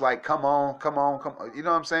 what looks like, come on, come on, come on. You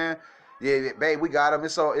know what I'm saying? Yeah, babe, we got him.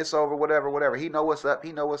 It's over, whatever. He know what's up.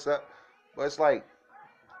 But it's like,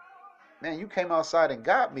 man, you came outside and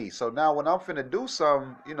got me. So now when I'm finna do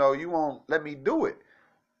something, you won't let me do it.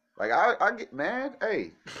 Like, I get, man,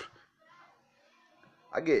 hey.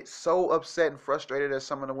 I get so upset and frustrated at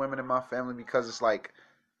some of the women in my family because it's like,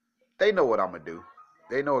 they know what I'm going to do.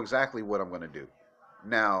 They know exactly what I'm going to do.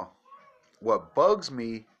 Now, what bugs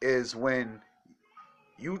me is when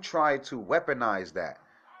you try to weaponize that.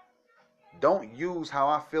 Don't use how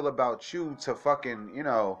I feel about you to fucking,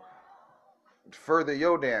 further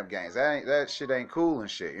your damn gains. That shit ain't cool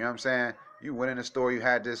and shit. You know what I'm saying? You went in the store, you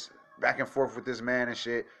had this back and forth with this man and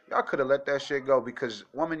shit. Y'all could have let that shit go because,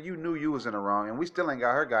 woman, you knew you was in the wrong, and we still ain't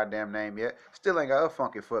got her goddamn name yet. Still ain't got her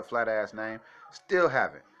funky foot, flat ass name. Still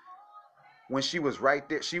haven't. When she was right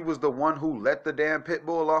there, she was the one who let the damn pit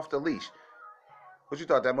bull off the leash. What you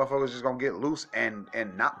thought, that motherfucker was just gonna get loose and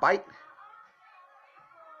not bite?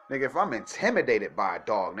 Nigga, if I'm intimidated by a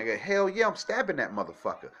dog, nigga, hell yeah, I'm stabbing that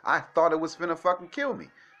motherfucker. I thought it was finna fucking kill me.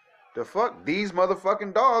 The fuck? These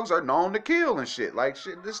motherfucking dogs are known to kill and shit. Like,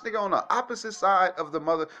 shit, this nigga on the opposite side of the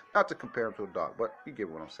mother, not to compare him to a dog, but you get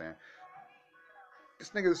what I'm saying. This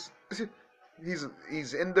nigga's,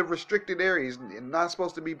 he's in the restricted area. He's not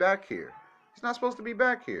supposed to be back here. He's not supposed to be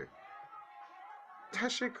back here.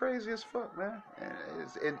 That shit crazy as fuck, man.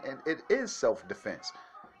 And it is self-defense.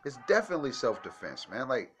 It's definitely self-defense, man.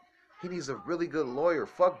 Like, he needs a really good lawyer.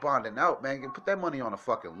 Fuck bonding out, man. Put that money on a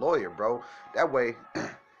fucking lawyer, bro. That way,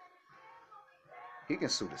 he can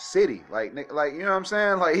sue the city. Like, you know what I'm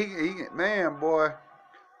saying? Like, he man, boy.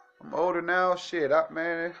 I'm older now. Shit,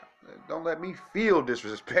 man. Don't let me feel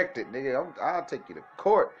disrespected, nigga. I'll take you to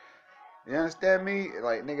court. You understand me?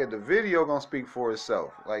 Like, nigga, the video gonna speak for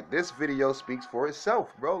itself. Like, this video speaks for itself,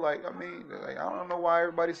 bro. Like, I mean, like, I don't know why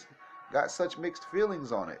everybody's got such mixed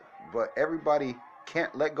feelings on it. But everybody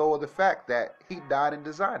can't let go of the fact that he died in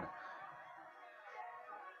Designer.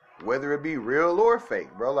 Whether it be real or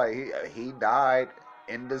fake, bro. Like, he died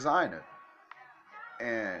in Designer.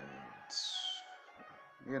 And,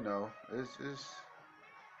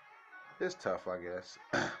 it's tough, I guess.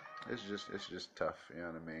 It's just tough, you know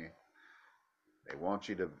what I mean? They want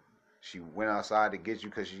you to, she went outside to get you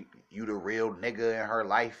because you the real nigga in her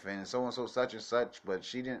life and so and so such and such, but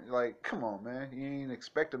she didn't, like, come on, man. You ain't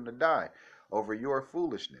expect him to die over your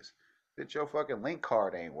foolishness. That your fucking link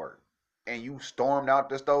card ain't work. And you stormed out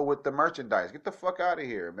the store with the merchandise. Get the fuck out of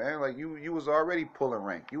here, man. Like, you was already pulling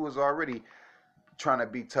rank. You was already trying to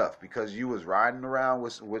be tough because you was riding around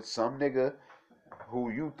with some nigga who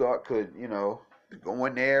you thought could, go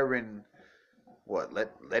in there and, what, let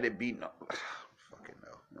it be, no.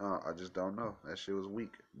 I just don't know. That shit was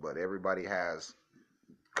weak. But everybody has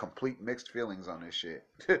complete mixed feelings on this shit.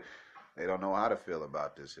 They don't know how to feel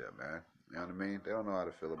about this shit, man. You know what I mean? They don't know how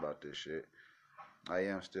to feel about this shit. I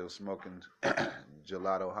am still smoking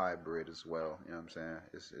gelato hybrid as well. You know what I'm saying?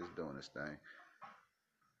 It's doing its thing.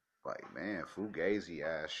 Like, man, fugazi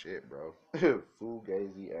ass shit, bro.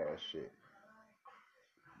 Fugazi ass shit.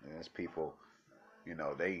 And there's people,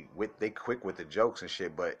 they quick with the jokes and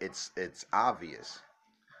shit, but it's obvious.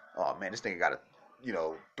 Oh man, this nigga got a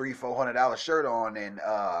 $300-$400 shirt on, and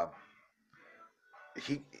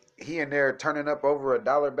he in there turning up over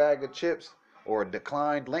 $1 bag of chips or a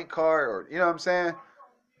declined link card, or you know what I'm saying.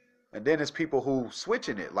 And then there's people who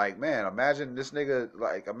switching it. Like, man, imagine this nigga.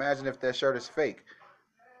 Like, imagine if that shirt is fake,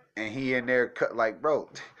 and he in there cut. Like, bro,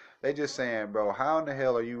 they just saying, bro, how in the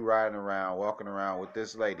hell are you riding around, walking around with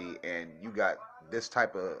this lady, and you got this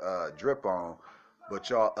type of drip on, but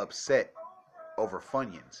y'all upset over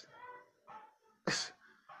Funyuns?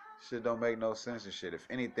 Shit don't make no sense and shit. If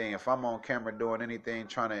anything, if I'm on camera doing anything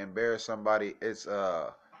trying to embarrass somebody, it's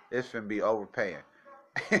finna be overpaying.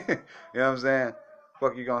 You know what I'm saying?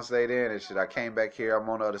 Fuck you gonna say then and shit. I came back here, I'm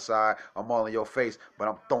on the other side, I'm all in your face, but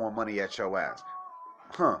I'm throwing money at your ass.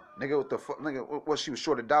 Huh, nigga, what the fuck, nigga, what she was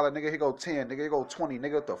short $1, nigga, here go 10, nigga, here go 20,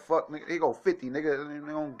 nigga, what the fuck, nigga, here go 50,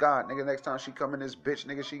 nigga, on God, nigga, next time she come in this bitch,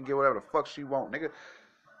 nigga, she can get whatever the fuck she want, nigga,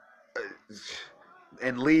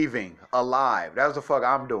 and leaving alive. That's the fuck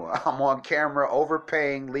I'm doing. I'm on camera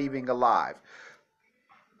overpaying, leaving alive.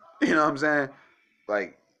 You know what I'm saying?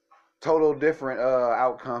 Like, total different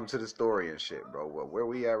outcome to the story and shit, bro. Well, where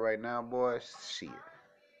we at right now, boy? Shit.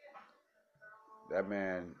 That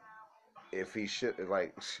man, if he should,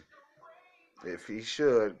 like, if he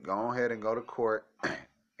should, go ahead and go to court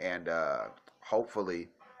and hopefully,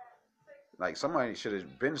 like, somebody should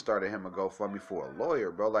have been started him a GoFundMe for a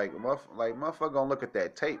lawyer, bro. Like motherfucker gonna look at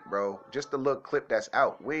that tape, bro. Just the little clip that's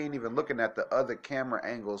out. We ain't even looking at the other camera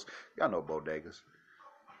angles. Y'all know bodegas.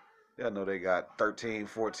 Y'all know they got 13,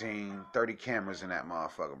 14, 30 cameras in that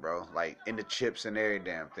motherfucker, bro. Like, in the chips and every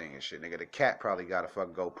damn thing and shit, nigga. The cat probably got a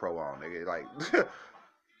fucking GoPro on, nigga. Like,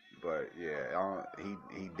 but yeah,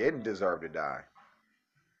 he didn't deserve to die.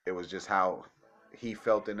 It was just how he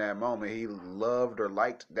felt in that moment. He loved or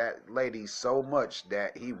liked that lady so much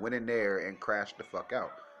that he went in there and crashed the fuck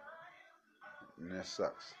out. And that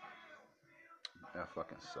sucks. That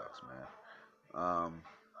fucking sucks, man.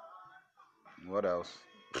 What else?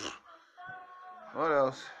 What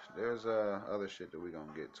else? There's other shit that we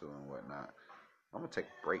gonna get to and whatnot. I'm gonna take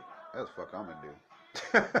a break. That's the fuck I'm gonna do.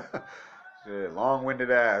 Shit,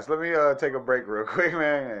 long-winded ass. Let me take a break real quick,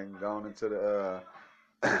 man, and going into the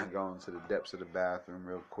depths of the bathroom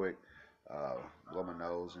real quick. Blow my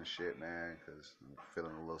nose and shit, man, because I'm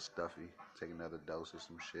feeling a little stuffy. Take another dose of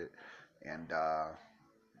some shit. And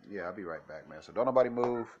yeah, I'll be right back, man. So don't nobody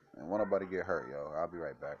move and won't nobody get hurt, yo. I'll be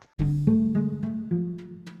right back.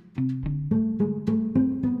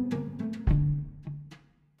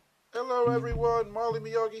 Hello everyone, Marley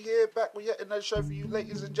Miyagi here, back with yet another show for you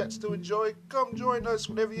ladies and gents to enjoy. Come join us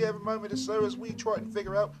whenever you have a moment or so as we try and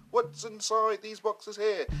figure out what's inside these boxes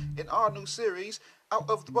here in our new series, Out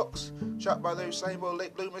of the Box, shot by those same old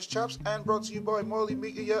late bloomers chaps and brought to you by Marley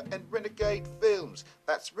Media and Renegade Films.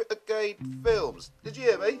 That's Renegade Films. Did you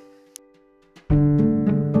hear me?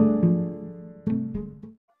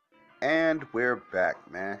 And we're back,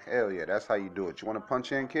 man. Hell yeah, that's how you do it. You want to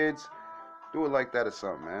punch in, kids? Do it like that or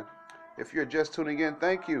something, man. If you're just tuning in,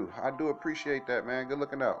 thank you. I do appreciate that, man. Good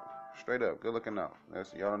looking out. Straight up, good looking out.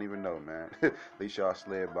 Y'all don't even know, man. At least y'all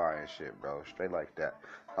slid by and shit, bro. Straight like that.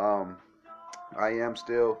 I am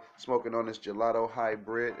still smoking on this gelato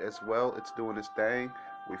hybrid as well. It's doing its thing.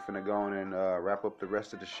 We finna go on and wrap up the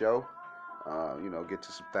rest of the show. Get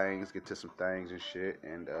to some things and shit.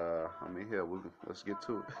 And let's get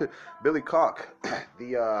to it. Billy Cock,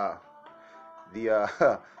 the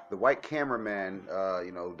white cameraman,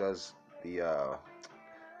 does the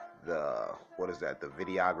what is that? The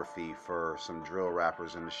videography for some drill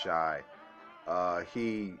rappers in the Chi.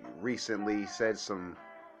 He recently said some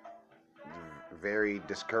very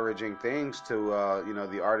discouraging things to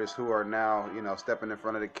the artists who are now stepping in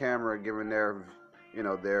front of the camera, giving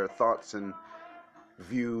their thoughts and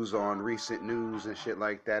views on recent news and shit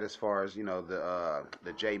like that, as far as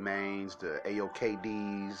the J Mains, the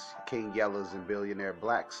AOKDs, King Yellas, and Billionaire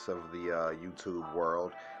Blacks of the YouTube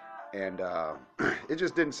world. And it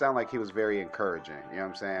just didn't sound like he was very encouraging. You know what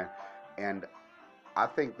I'm saying? And I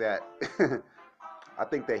think that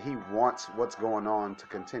he wants what's going on to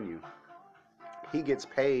continue. He gets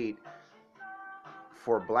paid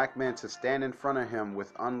for black men to stand in front of him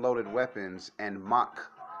with unloaded weapons and mock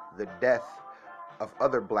the death of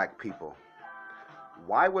other black people.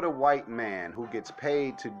 Why would a white man who gets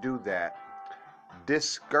paid to do that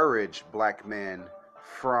discourage black men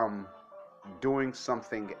from doing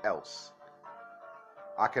something else?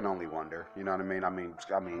 I can only wonder. You know what I mean? I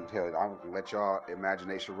mean, hell, I'll let y'all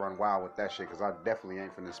imagination run wild with that shit, because I definitely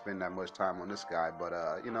ain't finna spend that much time on this guy. But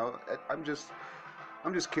I'm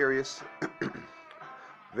just curious.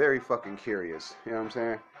 Very fucking curious. You know what I'm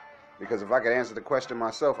saying? Because if I could answer the question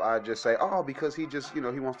myself, I'd just say, oh, because he just, he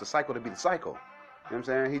wants the cycle to be the cycle. You know what I'm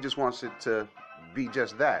saying? He just wants it to be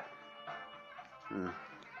just that.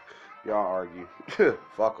 Y'all argue.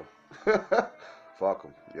 Fuck him. Fuck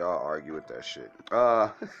him. Y'all argue with that shit.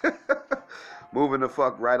 Moving the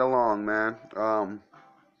fuck right along, man.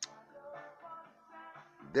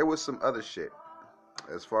 There was some other shit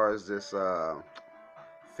as far as this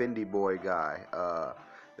Fendi Boy guy.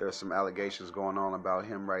 There are some allegations going on about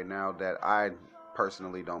him right now that I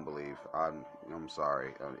personally don't believe. I'm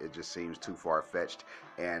sorry. It just seems too far-fetched,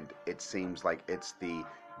 and it seems like it's the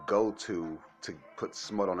go-to to put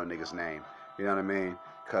smut on a nigga's name. You know what I mean?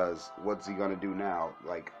 Because what's he gonna do now?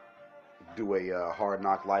 Like, do a Hard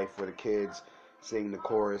Knock Life for the kids, sing the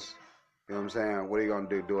chorus, You know what I'm saying? What are you gonna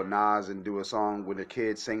do? Do a Nas and do a song with the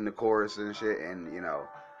kids sing the chorus and shit, and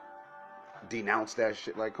denounce that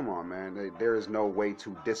shit? Like, come on, man. There is no way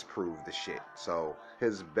to disprove the shit. So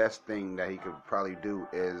his best thing that he could probably do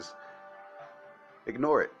is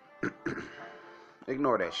ignore it.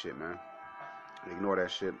 Ignore that shit, man. Ignore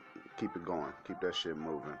that shit. Keep it going. Keep that shit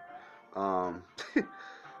moving. Um,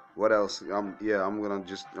 what else? I'm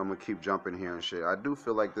gonna keep jumping here and shit. I do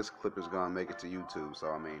feel like this clip is gonna make it to YouTube. So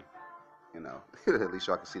I mean, at least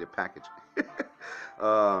y'all can see the package.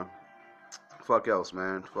 uh, fuck else,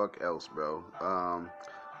 man. Fuck else, bro.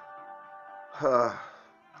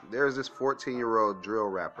 There's this 14-year-old drill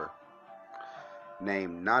rapper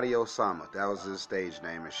named Nadi Osama. That was his stage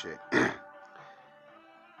name and shit.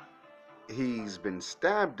 He's been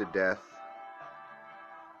stabbed to death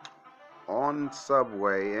on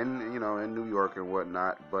subway in in New York and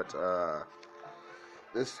whatnot. But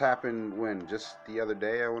this happened just the other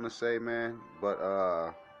day, I want to say, man. But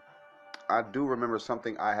I do remember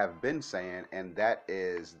something I have been saying, and that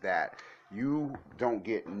is that you don't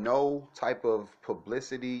get no type of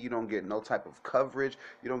publicity, you don't get no type of coverage,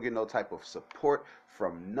 you don't get no type of support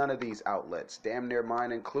from none of these outlets, damn near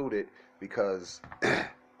mine included, because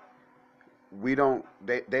they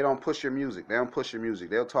don't push your music. They don't push your music.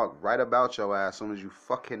 They'll talk right about your ass as soon as you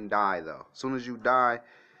fucking die, though. As soon as you die,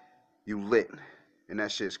 you lit. And that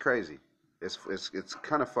shit's crazy. It's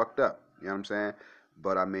kind of fucked up. You know what I'm saying?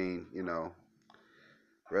 But I mean,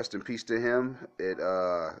 rest in peace to him.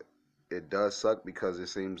 It does suck because it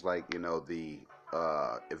seems like, the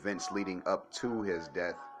events leading up to his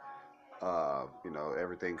death,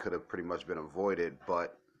 everything could have pretty much been avoided,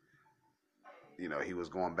 but he was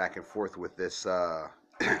going back and forth with this. There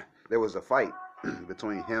was a fight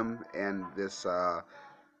between him and this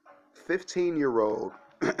 15-year-old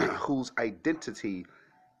whose identity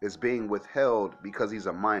is being withheld because he's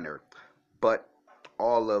a minor, but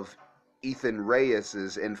all of Ethan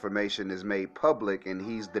Reyes's information is made public, and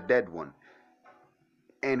he's the dead one,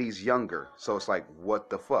 and he's younger. So it's like,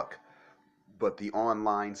 what the fuck? But the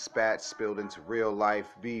online spat spilled into real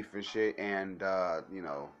life beef and shit, and the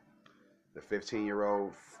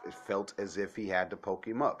 15-year-old felt as if he had to poke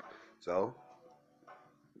him up. So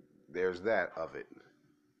there's that of it.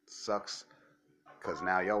 Sucks, because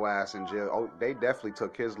now your ass in jail. Oh, they definitely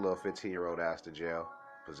took his little 15-year-old ass to jail.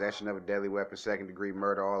 Possession of a deadly weapon, second-degree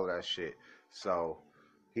murder, all of that shit. So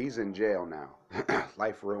he's in jail now.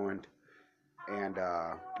 Life ruined. And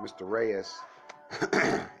Mr. Reyes,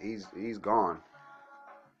 he's gone.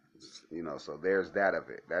 So there's that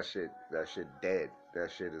of it. That shit dead.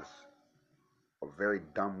 That shit is a very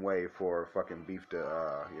dumb way for fucking beef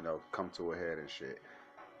to come to a head and shit.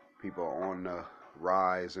 People on the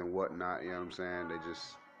rise and whatnot, you know what I'm saying?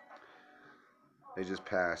 They just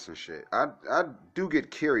pass and shit. I do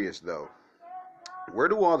get curious though. Where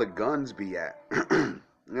do all the guns be at? You know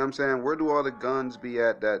what I'm saying? Where do all the guns be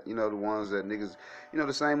at that, the ones that niggas,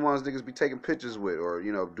 the same ones niggas be taking pictures with, or,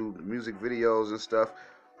 do music videos and stuff?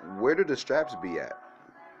 Where do the straps be at?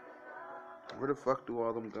 Where the fuck do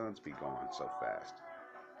all them guns be going so fast?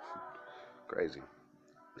 Crazy.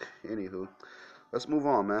 Anywho, let's move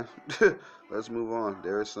on, man. Let's move on.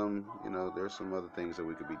 There's some other things that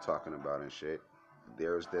we could be talking about and shit.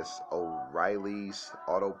 There's this O'Reilly's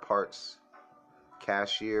Auto Parts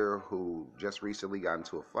cashier who just recently got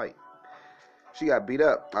into a fight. She got beat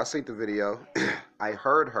up. I seen the video. I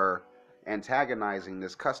heard her antagonizing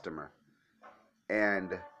this customer,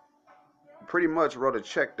 and pretty much wrote a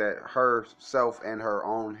check that herself and her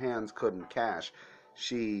own hands couldn't cash.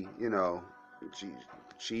 She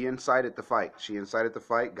incited the fight. She incited the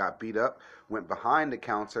fight, got beat up, went behind the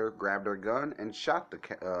counter, grabbed her gun, and shot the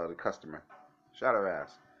customer. Shot her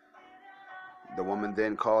ass. The woman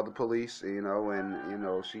then called the police, and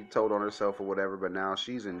she told on herself or whatever, but now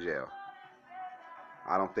she's in jail.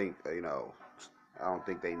 I don't think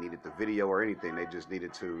they needed the video or anything. They just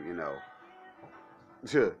needed to,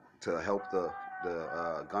 to help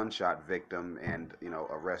the gunshot victim and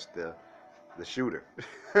arrest the shooter.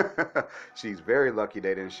 She's very lucky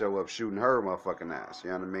they didn't show up shooting her motherfucking ass.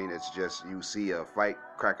 You know what I mean? It's just, you see a fight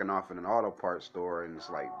cracking off in an auto parts store, and it's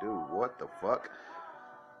like, dude, what the fuck?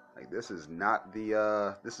 Like, this is not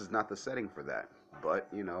the setting for that.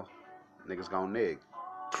 But niggas gonna nig.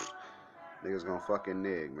 Niggas gonna fucking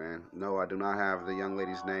nig, man. No, I do not have the young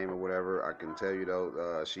lady's name or whatever. I can tell you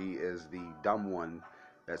though, she is the dumb one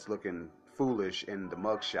that's looking foolish in the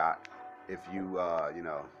mugshot. If you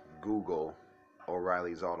Google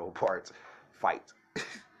O'Reilly's Auto Parts fight,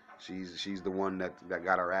 she's the one that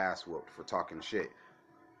got her ass whooped for talking shit,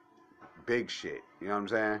 big shit. You know what I'm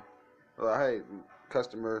saying? Well, hey,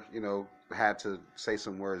 customer, had to say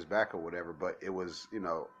some words back or whatever, but it was,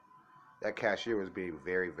 that cashier was being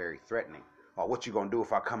very, very threatening. Oh, what you gonna do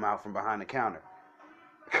if I come out from behind the counter?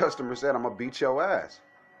 The customer said, I'm gonna beat your ass.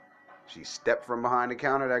 She stepped from behind the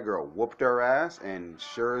counter. That girl whooped her ass, and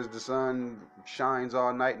sure as the sun shines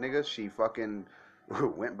all night, nigga, she fucking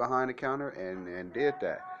went behind the counter and did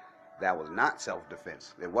that. That was not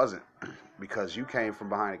self-defense. It wasn't, because you came from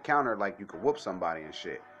behind the counter like you could whoop somebody and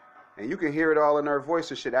shit. And you can hear it all in her voice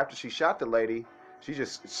and shit. After she shot the lady,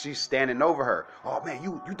 she's standing over her. Oh man,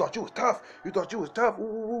 you thought you was tough. You thought you was tough. Ooh,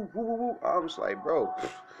 ooh, ooh, ooh, ooh. I was like, bro,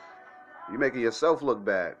 you making yourself look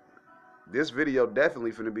bad. This video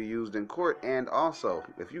definitely finna be used in court, and also,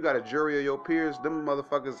 if you got a jury of your peers, them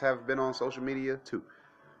motherfuckers have been on social media too.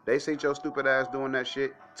 They seen your stupid ass doing that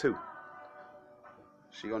shit too.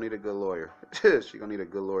 She gonna need a good lawyer. She gonna need a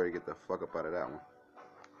good lawyer to get the fuck up out of that one.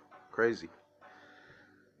 Crazy.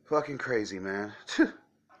 Fucking crazy, man.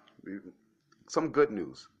 Some good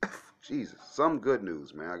news. Jesus, some good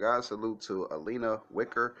news, man. I gotta salute to Alina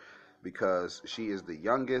Wicker, because she is the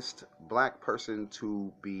youngest black person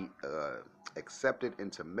to be accepted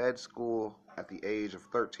into med school at the age of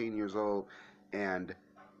 13 years old, and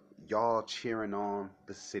y'all cheering on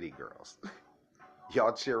the city girls.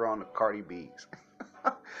 Y'all cheer on the Cardi B's.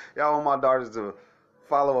 Y'all want my daughters to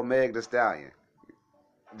follow a Meg Thee Stallion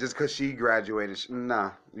just because she graduated. Nah,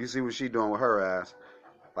 you see what she doing with her ass.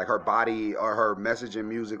 Like her body or her message and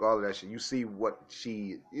music, all of that shit. You see what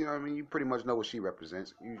she, you know what I mean? You pretty much know what she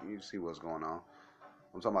represents. You see what's going on.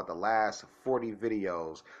 I'm talking about the last 40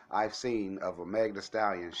 videos I've seen of a Meg Thee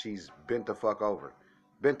Stallion. She's bent the fuck over.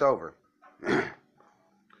 Bent over. I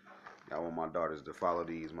want my daughters to follow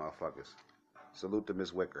these motherfuckers. Salute to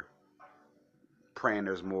Miss Wicker. Praying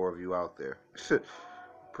there's more of you out there.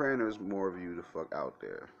 Praying there's more of you the fuck out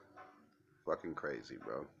there. Fucking crazy,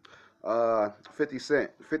 bro. 50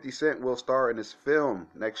 Cent. 50 Cent will star in this film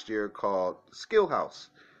next year called Skill House.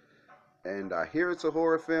 And I hear it's a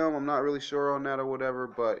horror film. I'm not really sure on that or whatever,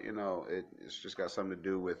 but, it's just got something to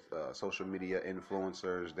do with social media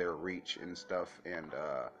influencers, their reach and stuff. And,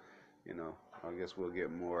 I guess we'll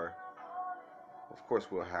get more. Of course,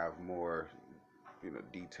 we'll have more,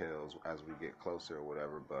 details as we get closer or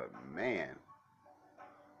whatever. But, man,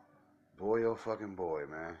 boy, oh fucking boy,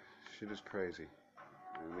 man. Shit is crazy.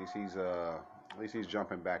 At least he's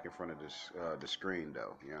jumping back in front of this the screen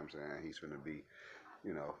though. You know what I'm saying? He's gonna be,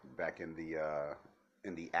 back in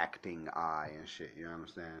the acting eye and shit. You know what I'm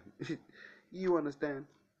saying? You understand?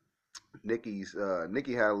 Nikki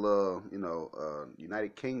had a little,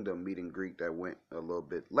 United Kingdom meet and greet that went a little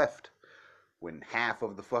bit left when half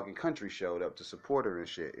of the fucking country showed up to support her and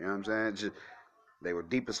shit. You know what I'm saying? They were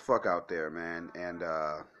deep as fuck out there, man, and.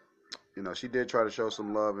 She did try to show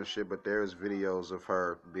some love and shit, but there's videos of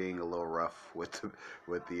her being a little rough with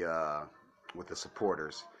the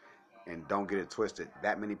supporters. And don't get it twisted.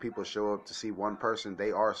 That many people show up to see one person,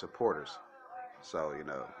 they are supporters. So,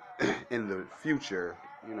 in the future,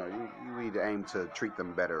 you need to aim to treat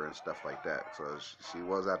them better and stuff like that. So she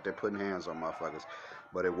was out there putting hands on motherfuckers,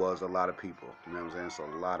 but it was a lot of people. You know what I'm saying? It's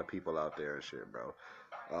a lot of people out there and shit, bro.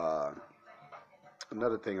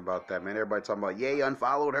 Another thing about that, man, everybody talking about, Ye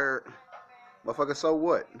unfollowed her. Motherfucker, so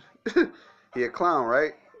what? He a clown,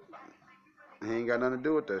 right? He ain't got nothing to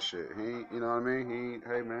do with that shit. He ain't, you know what I mean? He ain't,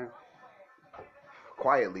 hey, man.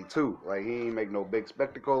 Quietly, too. Like, he ain't make no big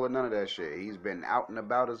spectacle or none of that shit. He's been out and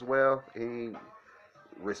about as well. He ain't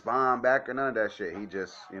respond back or none of that shit. He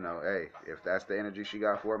just, hey, if that's the energy she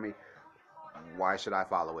got for me, why should I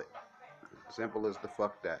follow it? Simple as the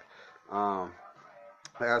fuck that.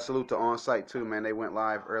 I got salute to On Site too, man. They went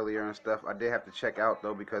live earlier and stuff. I did have to check out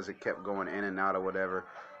though because it kept going in and out or whatever.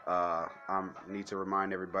 I need to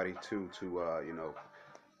remind everybody too to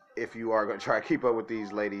if you are gonna try to keep up with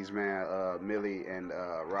these ladies, man, Millie and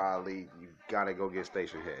Riley, you gotta go get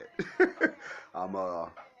station head.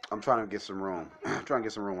 I'm trying to get some room. I'm trying to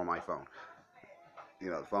get some room on my phone.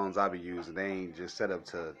 The phones I be using, they ain't just set up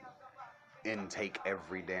to intake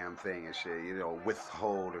every damn thing and shit,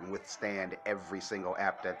 withhold and withstand every single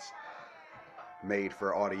app that's made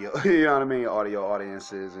for audio, you know what I mean, audio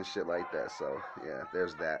audiences and shit like that. So yeah,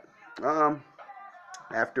 there's that.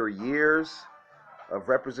 After years of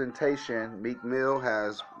representation, Meek Mill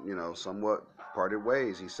has, somewhat parted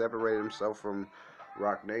ways. He separated himself from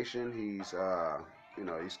Roc Nation. He's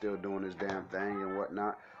he's still doing his damn thing and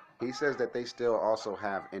whatnot. He says that they still also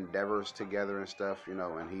have endeavors together and stuff,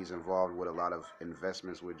 and he's involved with a lot of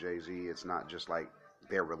investments with Jay-Z. It's not just like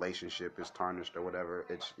their relationship is tarnished or whatever.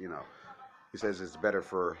 It's, he says it's better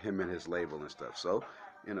for him and his label and stuff. So,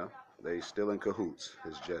 they still in cahoots.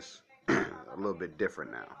 It's just a little bit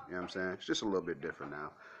different now. You know what I'm saying? It's just a little bit different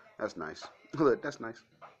now. That's nice. Look, that's nice.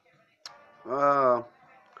 Uh,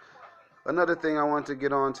 Another thing I wanted to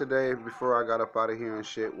get on today before I got up out of here and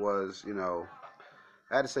shit was,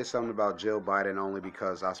 I had to say something about Jill Biden only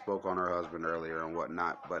because I spoke on her husband earlier and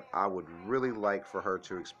whatnot, but I would really like for her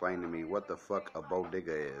to explain to me what the fuck a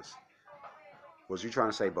bodega is. Was you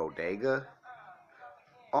trying to say bodega?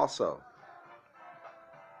 Also,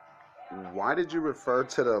 why did you refer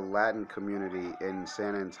to the Latin community in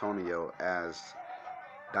San Antonio as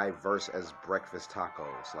diverse as breakfast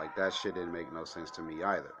tacos? Like, that shit didn't make no sense to me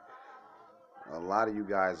either. A lot of you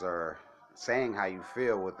guys are saying how you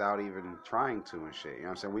feel without even trying to and shit. You know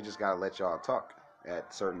what I'm saying? We just gotta let y'all talk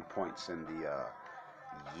at certain points in the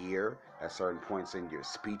year, at certain points in your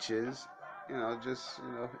speeches.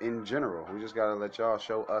 In general. We just gotta let y'all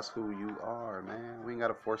show us who you are, man. We ain't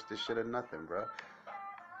gotta force this shit or nothing, bro.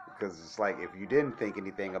 Because it's like, if you didn't think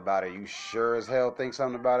anything about her, you sure as hell think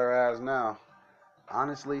something about her ass now.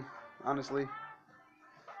 Honestly,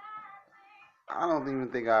 I don't even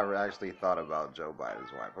think I ever actually thought about Joe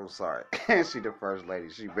Biden's wife. I'm sorry. She the first lady.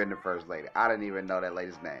 She been the first lady. I didn't even know that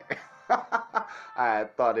lady's name. I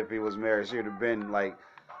had thought if he was married, she would have been like,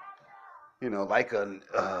 like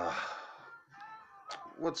a,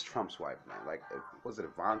 what's Trump's wife name? Like, was it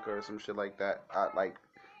Ivanka or some shit like that?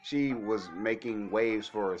 She was making waves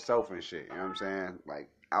for herself and shit. You know what I'm saying? Like,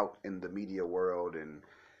 out in the media world and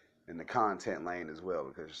in the content lane as well,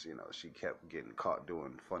 because she kept getting caught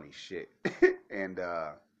doing funny shit. And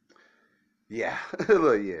yeah,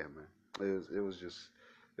 look, yeah, man, it was just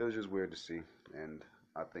weird to see. And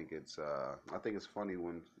I think it's funny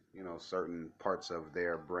when certain parts of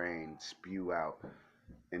their brain spew out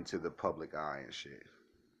into the public eye and shit.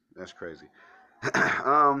 That's crazy.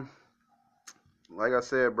 Like I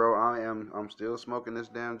said, bro, I'm still smoking this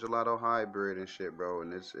damn gelato hybrid and shit, bro,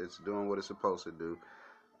 and it's doing what it's supposed to do.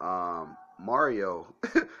 Mario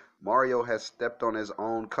Mario has stepped on his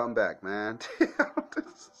own comeback, man.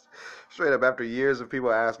 Straight up, after years of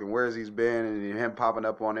people asking where's he's been, and him popping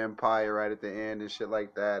up on Empire right at the end and shit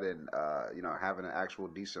like that, and having an actual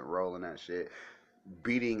decent role in that shit,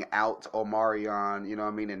 beating out Omarion, you know what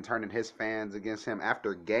I mean, and turning his fans against him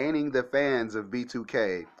after gaining the fans of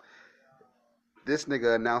B2K. This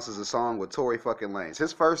nigga announces a song with Tory fucking Lanez.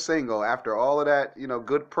 His first single after all of that,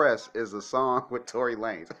 good press is a song with Tory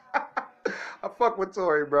Lanez. I fuck with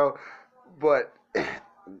Tory, bro, but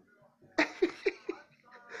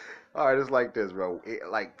all right, it's like this, bro.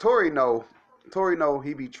 Tory know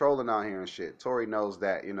he be trolling out here and shit. Tory knows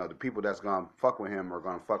that the people that's gonna fuck with him are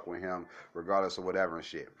gonna fuck with him regardless of whatever and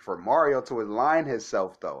shit. For Mario to align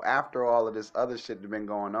himself though, after all of this other shit that's been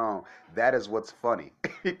going on, that is what's funny.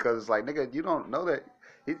 Because it's like, nigga, you don't know that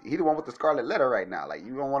he the one with the scarlet letter right now. Like,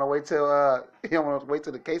 you don't want to wait till you don't want to wait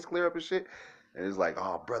till the case clear up and shit. And it's like,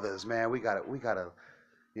 oh, brothers, man, we gotta,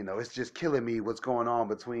 it's just killing me what's going on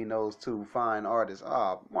between those two fine artists.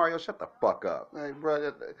 Oh, Mario, shut the fuck up. Hey,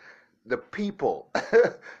 bro, the people,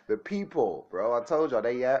 the people, bro. I told y'all,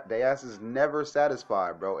 they ass is never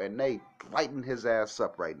satisfied, bro. And they lighting his ass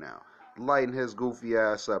up right now. Lighting his goofy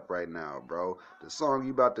ass up right now, bro. The song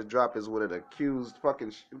you about to drop is with an accused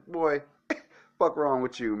fucking boy. Fuck wrong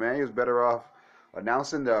with you, man? He was better off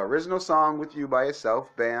announcing the original song with you by yourself,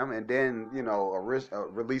 bam, and then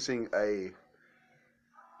releasing a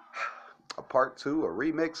part two, a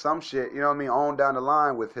remix, some shit, on down the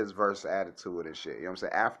line with his verse added to it and shit. You know what I'm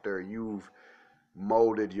saying? After you've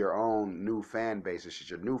molded your own new fan base and shit,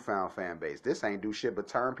 your newfound fan base. This ain't do shit but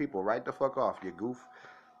turn people right the fuck off, you goof.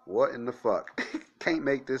 What in the fuck? Can't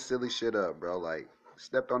make this silly shit up, bro. Like,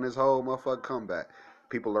 stepped on his whole motherfucking comeback.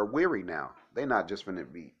 People are weary now. They not just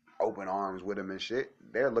finna be open arms with him and shit.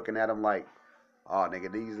 They're looking at him like, oh,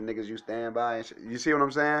 nigga, these niggas you stand by and shit. You see what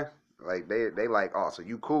I'm saying? Like, they like, oh, so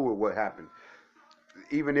you cool with what happened.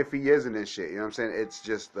 Even if he isn't and shit, you know what I'm saying? It's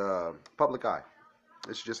just public eye.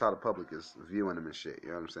 It's just how the public is viewing him and shit, you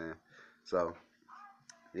know what I'm saying? So,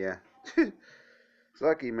 yeah.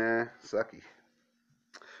 Sucky, man. Sucky.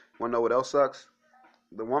 Wanna know what else sucks?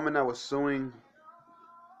 The woman that was suing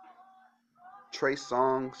Trey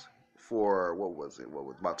Songz for, what was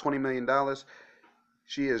about $20 million?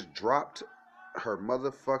 She has dropped her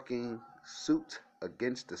motherfucking suit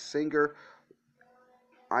against the singer.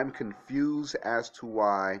 I'm confused as to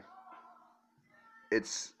why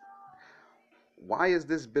is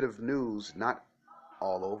this bit of news not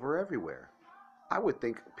all over everywhere? I would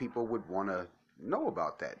think people would want to know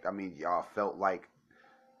about that. I mean, y'all felt like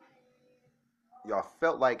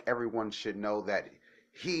everyone should know that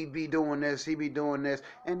he'd be doing this,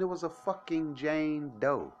 and it was a fucking Jane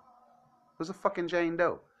Doe. It was a fucking Jane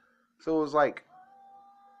Doe. So it was like,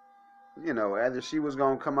 either she was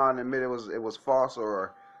gonna come out and admit it was false,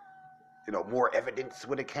 or more evidence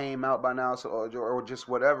would have came out by now, so or just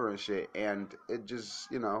whatever and shit. And it just,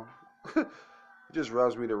 it just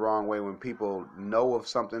rubs me the wrong way when people know of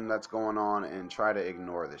something that's going on and try to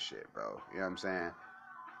ignore the shit, bro. You know what I'm saying?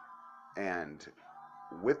 And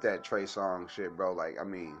with that Trey Songz shit, bro, like, I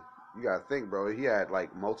mean, you gotta think, bro, he had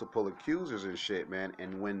like multiple accusers and shit, man.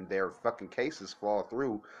 And when their fucking cases fall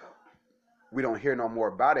through, we don't hear no more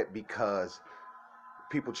about it because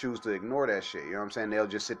people choose to ignore that shit. You know what I'm saying? They'll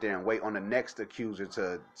just sit there and wait on the next accuser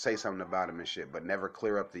to say something about him and shit, but never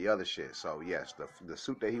clear up the other shit. So yes, the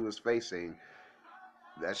suit that he was facing,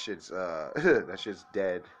 that shit's that shit's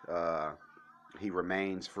dead. He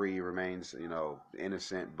remains free, remains,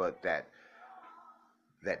 innocent, but that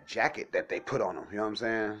jacket that they put on him, you know what I'm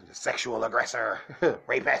saying? The sexual aggressor,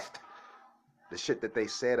 rapist. The shit that they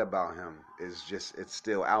said about him is just, it's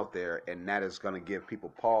still out there, and that is going to give people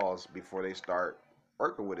pause before they start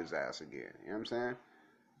working with his ass again. You know what I'm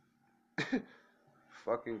saying?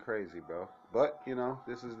 Fucking crazy, bro. But,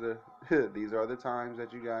 this is these are the times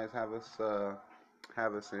that you guys have us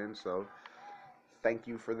in, so thank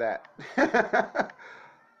you for that.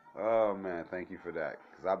 Oh man, thank you for that.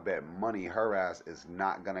 Cause I bet money her ass is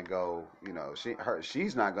not gonna go.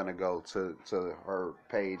 She's not gonna go to her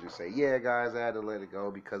page and say, "Yeah, guys, I had to let it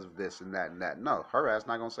go because of this and that and that." No, her ass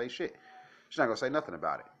not gonna say shit. She's not gonna say nothing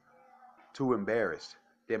about it. Too embarrassed.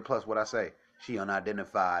 Then plus what I say, she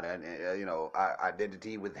unidentified and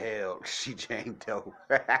identity withheld. She Jane Doe.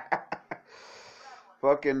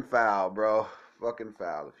 Fucking foul, bro. Fucking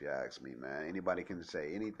foul, if you ask me, man. Anybody can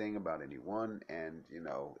say anything about anyone, and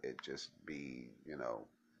it just be, it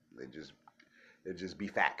just be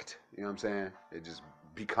fact. You know what I'm saying? It just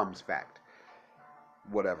becomes fact.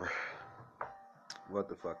 Whatever. What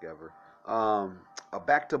the fuck ever. A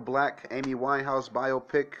Back to Black Amy Winehouse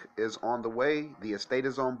biopic is on the way. The estate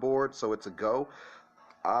is on board, so it's a go.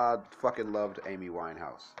 I fucking loved Amy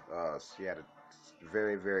Winehouse. She had a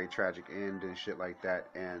very, very tragic end and shit like that,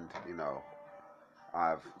 and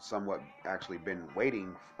I've somewhat actually been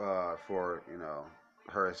waiting for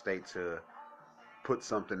her estate to put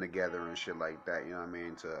something together and shit like that. You know what I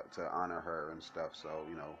mean? To honor her and stuff. So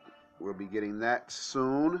we'll be getting that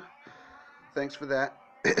soon. Thanks for that.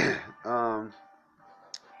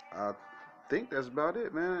 I think that's about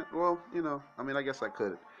it, man. Well, I mean, I guess I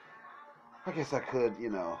could,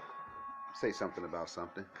 say something about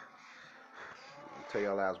something. I'll tell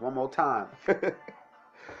y'all guys one more time.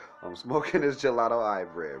 I'm smoking this gelato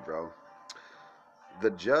hybrid, bro.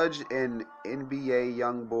 The judge in NBA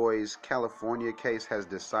YoungBoy's California case has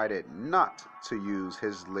decided not to use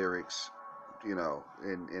his lyrics, in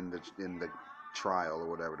the trial or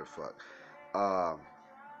whatever the fuck.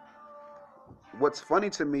 What's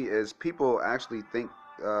funny to me is people actually think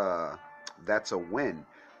that's a win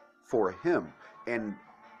for him, and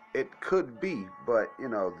it could be, but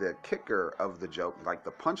the kicker of the joke, like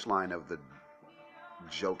the punchline of the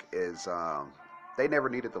joke is they never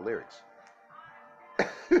needed the lyrics.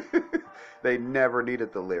 They never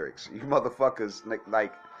needed the lyrics. You motherfuckers,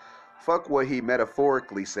 like, fuck what he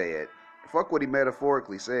metaphorically said. Fuck what he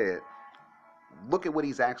metaphorically said. Look at what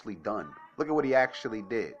he's actually done. Look at what he actually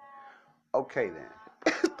did. Okay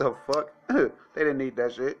then. The fuck? They didn't need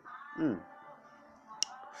that shit. And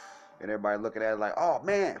everybody looking at it like, oh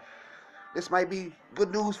man, this might be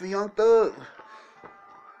good news for Young Thug.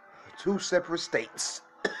 Two separate states.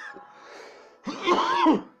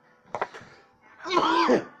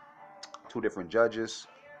 Two different judges.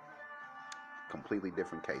 Completely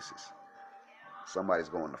different cases. Somebody's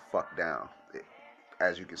going to fuck down.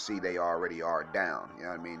 As you can see, they already are down. You know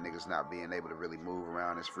what I mean? Niggas not being able to really move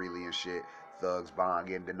around as freely and shit. Thugs bond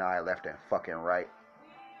getting denied left and fucking right.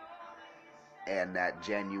 And that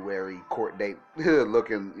January court date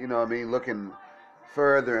looking, looking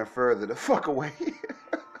further and further the fuck away.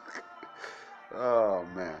 Oh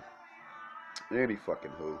man. Any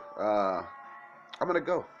fucking who. I'm gonna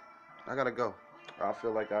go. I gotta go. I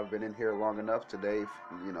feel like I've been in here long enough today.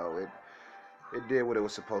 It did what it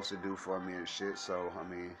was supposed to do for me and shit. So, I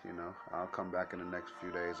mean, I'll come back in the next few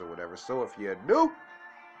days or whatever. So, if you're new,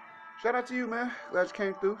 shout out to you, man. Glad you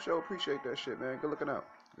came through. Sure appreciate that shit, man. Good looking out.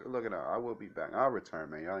 Good looking out. I will be back. I'll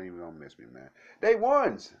return, man. Y'all ain't even gonna miss me, man. Day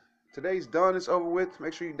ones. Today's done. It's over with.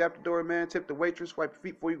 Make sure you dap the door, man. Tip the waitress. Wipe your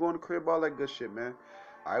feet before you go in the crib. All that good shit, man.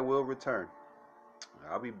 I will return.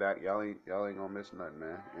 I'll be back. Y'all ain't gonna miss nothing,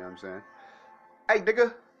 man. You know what I'm saying? Hey,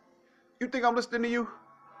 nigga. You think I'm listening to you?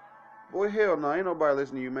 Boy, hell no. Ain't nobody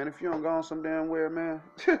listening to you, man. If you don't go on some damn where, man.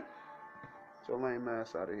 Get your lame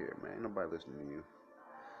ass out of here, man. Ain't nobody listening to you.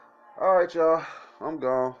 Alright, y'all. I'm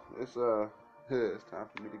gone. It's time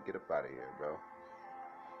for me to get up out of here, bro.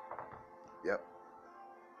 Yep.